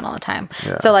joked around all the time.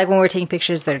 Yeah. So like when we were taking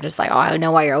pictures, they're just like, oh, I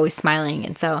know why you're always smiling.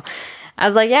 And so I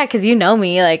was like, yeah, because you know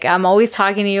me. Like I'm always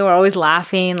talking to you. We're always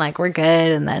laughing. Like we're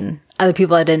good. And then other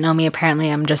people that didn't know me, apparently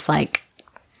I'm just like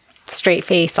straight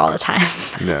faced all the time.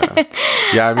 Yeah.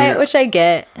 I mean, which I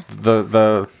get.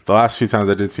 The last few times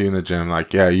I did see you in the gym,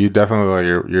 like, you definitely like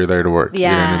you're there to work. Yeah.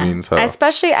 You know what I mean? So I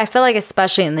feel like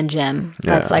especially in the gym,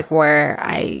 that's like where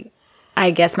I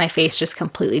I guess my face just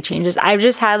completely changes. I've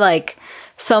just had like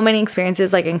so many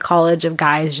experiences like in college of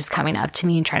guys just coming up to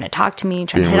me and trying to talk to me,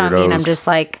 trying to hit on me. And I'm just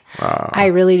like, I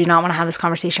really do not want to have this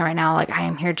conversation right now. Like, I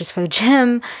am here just for the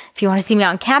gym. If you want to see me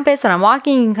on campus when I'm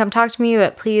walking, you can come talk to me,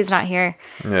 but please not here.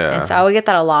 Yeah. And so I would get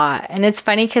that a lot. And it's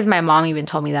funny because my mom even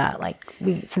told me that, like,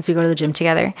 since we go to the gym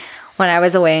together, when I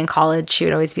was away in college, she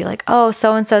would always be like, oh,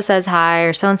 so-and-so says hi,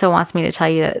 or so-and-so wants me to tell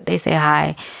you that they say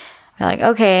hi. I'd be like,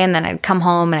 okay. And then I'd come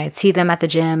home and I'd see them at the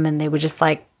gym and they would just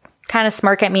like kind of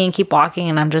smirk at me and keep walking.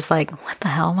 And I'm just like, what the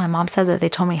hell? My mom said that they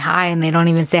told me hi and they don't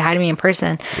even say hi to me in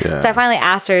person. Yeah. So I finally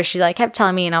asked her, she like kept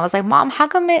telling me, and I was like, Mom, how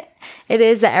come it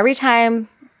is that every time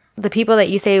the people that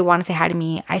you say want to say hi to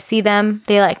me, I see them,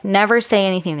 they like never say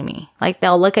anything to me. Like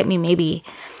they'll look at me maybe,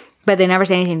 but they never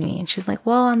say anything to me. And she's like,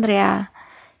 well, Andrea,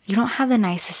 you don't have the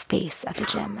nicest face at the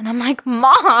gym. And I'm like,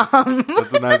 Mom.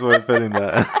 That's a nice way of putting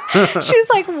that. She's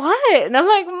like, what? And I'm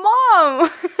like,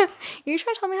 Mom, you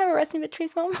trying to tell me I have a resting bitch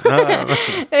face, Mom?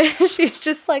 And she's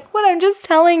just like, what? I'm just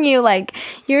telling you, like,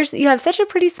 you have such a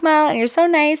pretty smile and you're so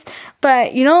nice,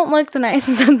 but you don't look the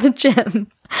nicest at the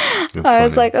gym. I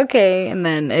was like, okay. And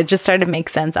then it just started to make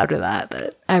sense after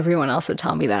that everyone else would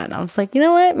tell me that. And I was like, you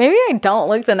know what? Maybe I don't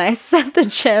look the nicest at the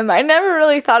gym. I never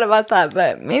really thought about that,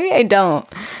 but maybe I don't.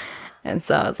 And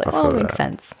so I was like, it makes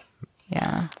sense.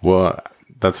 Yeah. Well,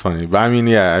 that's funny. But I mean,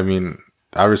 yeah, I mean,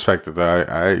 I respect it though.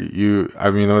 I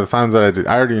mean, the times that I did,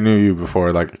 I already knew you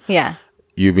before, like, yeah,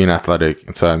 you being athletic.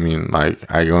 And so, I mean, like,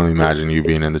 I can only imagine you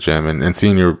being in the gym and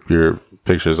seeing your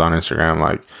pictures on Instagram,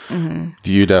 like,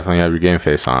 you definitely have your game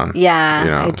face on. Yeah, you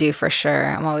know? I do for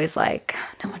sure. I'm always like,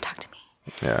 no one talk to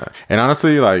me. Yeah. And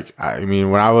honestly, like, I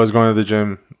mean, when I was going to the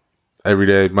gym every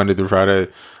day, Monday through Friday,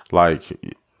 like,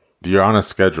 you're on a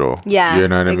schedule. Yeah. You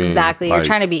know what I mean? Exactly. Like, you're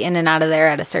trying to be in and out of there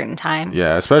at a certain time.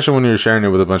 Yeah. Especially when you're sharing it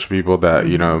with a bunch of people that,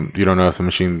 you know, you don't know if the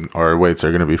machine or weights are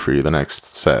going to be free the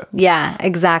next set. Yeah,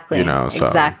 exactly. You know, so.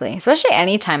 Exactly. Especially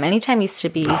anytime. Anytime used to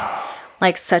be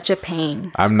like such a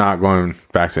pain. I'm not going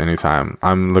back to Anytime.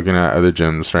 I'm looking at other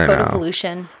gyms right now. Go to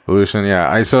Volution. Volution,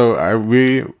 yeah.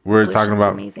 We were talking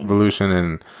about amazing. Volution,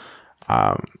 and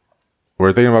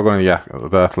we're thinking about going to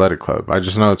the athletic club. I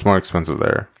just know it's more expensive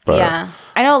there. But Yeah.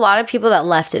 I know a lot of people that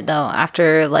left it though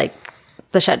after like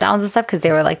the shutdowns and stuff because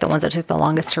they were like the ones that took the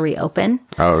longest to reopen.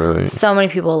 Oh, really? So many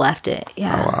people left it.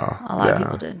 Yeah. Oh, wow. A lot of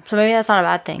people did. So maybe that's not a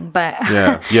bad thing, but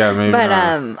yeah, maybe. But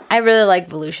not. I really like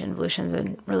Volution. Volution's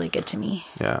been really good to me.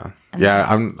 Yeah. Yeah,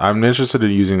 I'm interested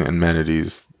in using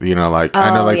amenities. You know, like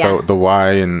I know like the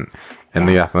Y and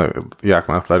the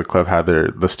Yakima Athletic Club had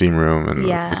the steam room and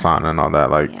the sauna and all that.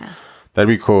 Like that'd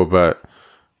be cool, but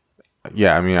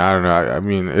yeah, I mean, I don't know. I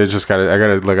mean, it's just I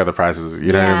gotta look at the prices.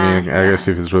 You know what I mean? I gotta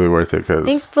see if it's really worth it. Cause I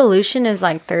think Volution is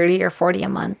like $30 or $40 a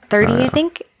month. 30, I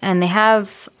think, and they have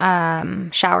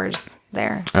showers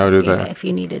there. Oh, do they? If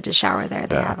you needed to shower there,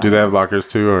 they have. Do they have lockers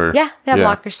too? Or yeah, they have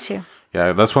lockers too.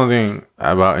 Yeah, that's one thing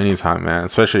about Anytime, man.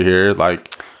 Especially here,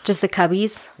 like just the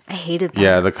cubbies. I hated them.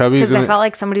 Yeah, the cubbies. Because I felt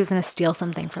like somebody was going to steal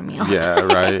something from me all the time.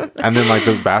 Right. And then, like,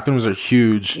 the bathrooms are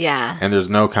huge. Yeah. And there's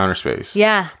no counter space.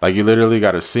 Yeah. Like, you literally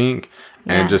got a sink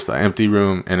and just an empty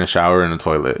room and a shower and a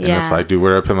toilet. And it's like, dude,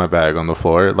 where do I put my bag? On the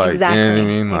floor? Like, exactly. You know what I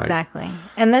mean? Like, exactly.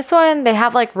 And this one, they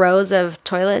have, like, rows of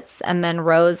toilets and then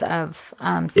rows of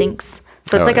sinks.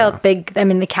 So it's a big, I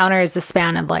mean, the counter is the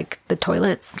span of like the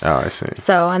toilets. Oh, I see.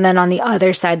 So, and then on the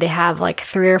other side, they have like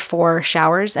 3 or 4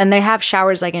 showers, and they have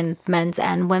showers like in men's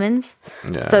and women's.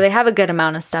 Yeah. So they have a good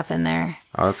amount of stuff in there.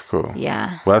 Oh, that's cool.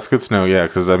 Yeah. Well, that's good to know. Yeah.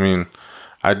 Cause I mean,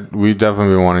 we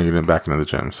definitely want to get back into the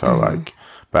gym. So like,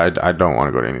 but I don't want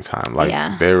to go to Anytime.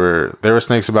 Like they were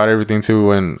snakes about everything too.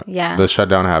 When the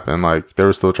shutdown happened, like they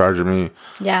were still charging me.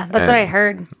 Yeah. That's what I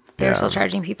heard. They were still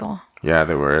charging people. Yeah,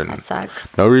 they were. That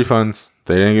sucks. No refunds.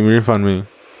 They didn't refund me.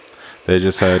 They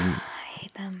just said, I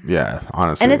hate them. Yeah,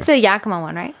 honestly. And it's the Yakima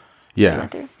one, right? Yeah.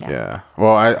 Yeah.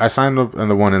 Well, I signed up in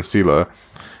the one in Sela,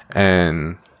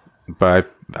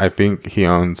 but I think he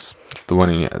owns the one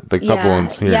in the couple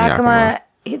owns here in Yakima.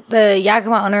 The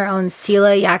Yakima owner owns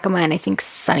Sela, Yakima, and I think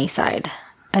Sunnyside.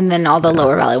 And then all the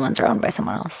lower valley ones are owned by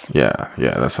someone else. Yeah,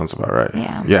 that sounds about right.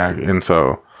 Yeah. Yeah, and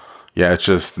so, it's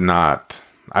just not...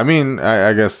 I mean,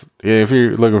 I guess if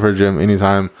you're looking for a gym,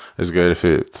 Anytime is good if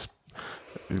it's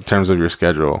in terms of your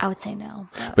schedule. I would say no.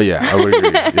 But yeah, I would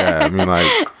agree. Yeah, I mean,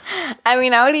 like... I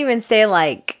mean, I would even say,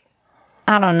 like,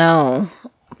 I don't know,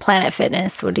 Planet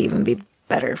Fitness would even be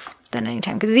better than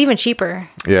Anytime because it's even cheaper.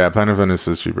 Yeah, Planet Fitness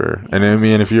is cheaper. And I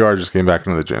mean, if you are just getting back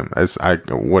into the gym, I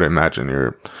would imagine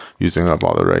you're using up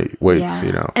all the right weights,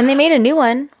 you know. And they made a new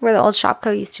one where the old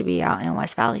Shopco used to be out in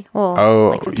West Valley.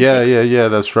 Well, yeah,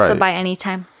 that's right. So by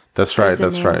Anytime. That's right.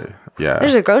 Yeah.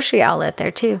 There's a grocery outlet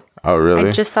there too. Oh, really?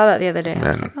 I just saw that the other day. I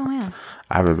was Man. like, oh man.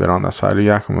 I haven't been on that side of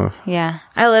Yakima. Yeah.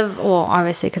 I live, well,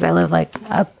 obviously, because I live like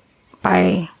up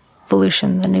by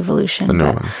Volusia, the new Volusia. The new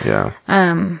one,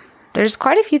 yeah. There's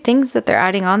quite a few things that they're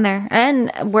adding on there.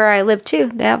 And where I live too,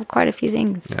 they have quite a few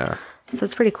things. Yeah. So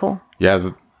it's pretty cool.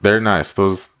 Yeah, they're nice.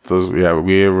 Those, yeah,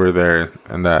 we were there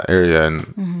in that area,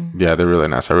 and yeah, they're really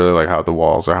nice. I really like how the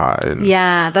walls are high. And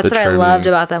Yeah, that's the what I trimming. loved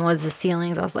about them was the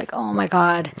ceilings. I was like, oh my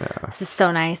God, this is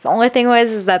so nice. The only thing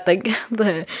is that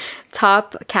the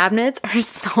top cabinets are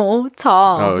so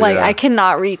tall. Oh, like yeah. I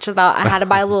cannot reach without, I had to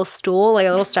buy a little stool, like a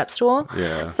little step stool.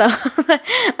 Yeah. So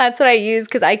that's what I use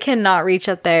because I cannot reach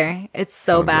up there. It's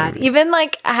so bad. baby. Even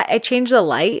like I changed the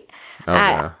light. Oh,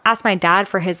 I yeah. asked my dad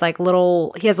for his like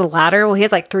little, he has a ladder. Well, he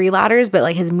has like 3 ladders, but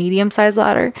like his medium sized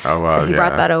ladder. Oh, wow, So he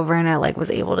brought yeah. that over and I like was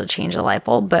able to change the light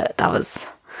bulb, but that was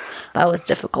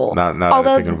difficult. Now that I'm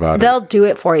Although thinking about it. they'll do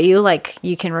it for you, like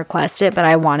you can request it, but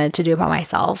I wanted to do it by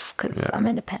myself because I'm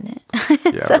independent.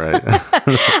 Yeah, right.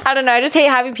 I don't know. I just hate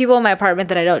having people in my apartment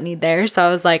that I don't need there. So I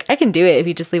was like, I can do it if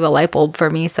you just leave a light bulb for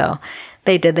me. So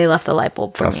they did. They left a light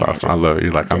bulb for That's me. awesome. I love it.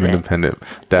 You're like, I'm did it. independent.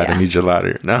 Dad, I Yeah. need your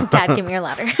ladder. No. Dad, give me your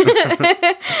ladder.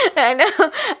 I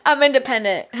know. I'm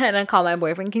independent. And I call my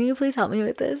boyfriend, can you please help me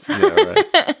with this? Yeah,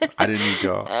 right. I didn't need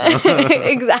y'all.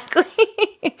 Exactly.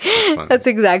 funny. That's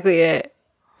exactly it.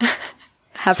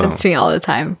 Happens So- to me all the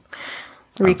time.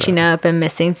 Reaching up and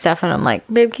missing stuff. And I'm like,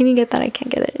 babe, can you get that? I can't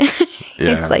get it.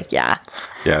 Yeah. It's like, yeah.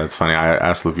 Yeah, it's funny. I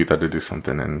asked Lupita to do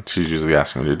something, and she's usually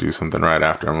asking me to do something right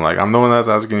after. I'm like, I'm the one that's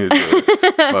asking you to do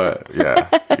it. But yeah,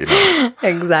 you know,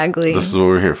 Exactly. this is what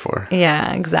we're here for.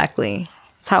 Yeah, exactly.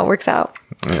 That's how it works out.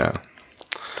 Yeah.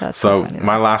 That's So funny.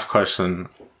 my last question: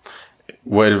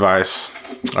 what advice,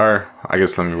 or I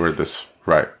guess let me word this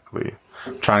rightly.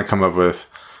 I'm trying to come up with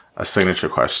a signature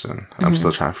question. I'm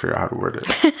still trying to figure out how to word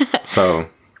it. So,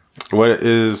 what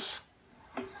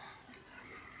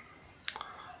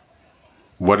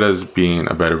does being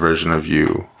a better version of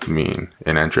you mean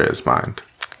in Andrea's mind?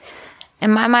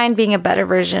 In my mind, being a better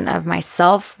version of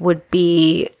myself would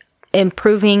be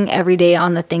improving every day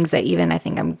on the things that even I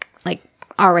think I'm like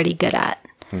already good at.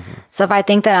 So if I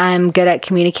think that I'm good at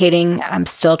communicating, I'm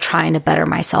still trying to better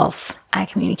myself at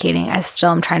communicating. I still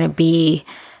am trying to be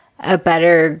a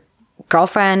better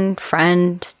girlfriend,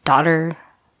 friend, daughter,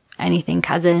 anything,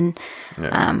 cousin.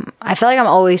 Yeah. I feel like I'm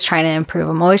always trying to improve.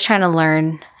 I'm always trying to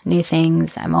learn new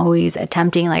things. I'm always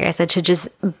attempting, like I said, to just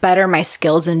better my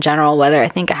skills in general, whether I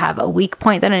think I have a weak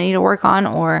point that I need to work on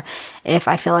or if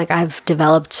I feel like I've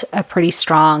developed a pretty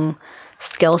strong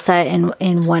skill set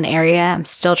in one area, I'm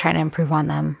still trying to improve on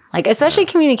them. Like, especially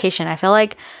communication. I feel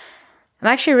like I'm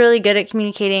actually really good at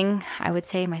communicating, I would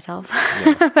say myself.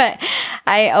 But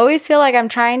I always feel like I'm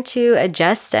trying to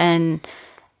adjust and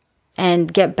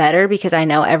get better because I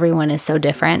know everyone is so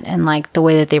different and like the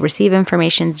way that they receive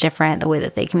information is different, the way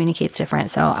that they communicate is different.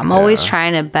 So I'm always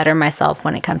trying to better myself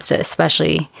when it comes to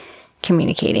especially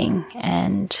communicating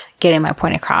and getting my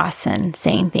point across and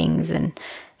saying things and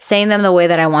saying them the way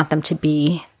that I want them to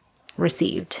be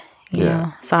received, you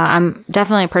know? So I'm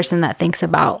definitely a person that thinks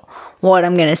about what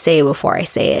I'm going to say before I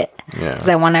say it because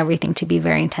I want everything to be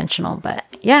very intentional. But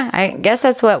yeah, I guess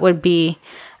that's what would be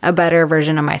a better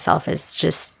version of myself is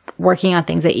just working on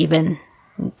things that even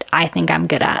I think I'm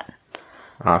good at.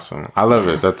 Awesome. I love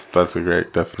it. That's a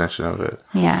great definition of it.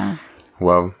 Yeah.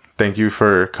 Well, thank you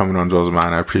for coming on Joel's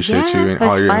Mind. I appreciate Yeah, you it and all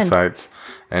was your fun. insights.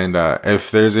 And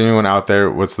if there's anyone out there,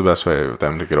 what's the best way for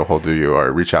them to get a hold of you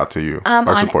or reach out to you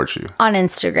or support you? On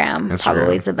Instagram,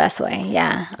 probably is the best way.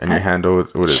 Yeah. And your handle,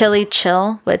 what is it? Chili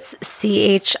Chill, but it's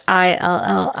CHILLI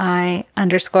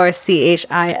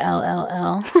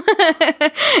 _CHILLL.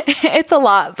 It's a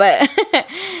lot, but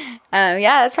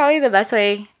yeah, that's probably the best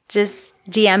way. Just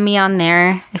DM me on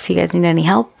there if you guys need any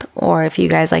help or if you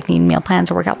guys like need meal plans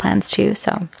or workout plans too.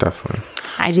 So Definitely.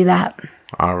 I do that.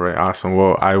 All right. Awesome.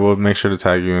 Well, I will make sure to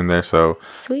tag you in there so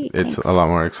Sweet. it's Thanks. a lot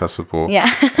more accessible. Yeah.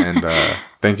 And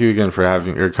thank you again for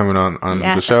coming on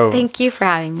Yeah, the show. Thank you for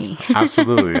having me.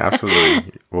 Absolutely.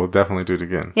 Absolutely. We'll definitely do it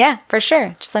again. Yeah, for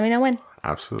sure. Just let me know when.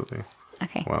 Absolutely.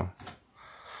 Okay. Well,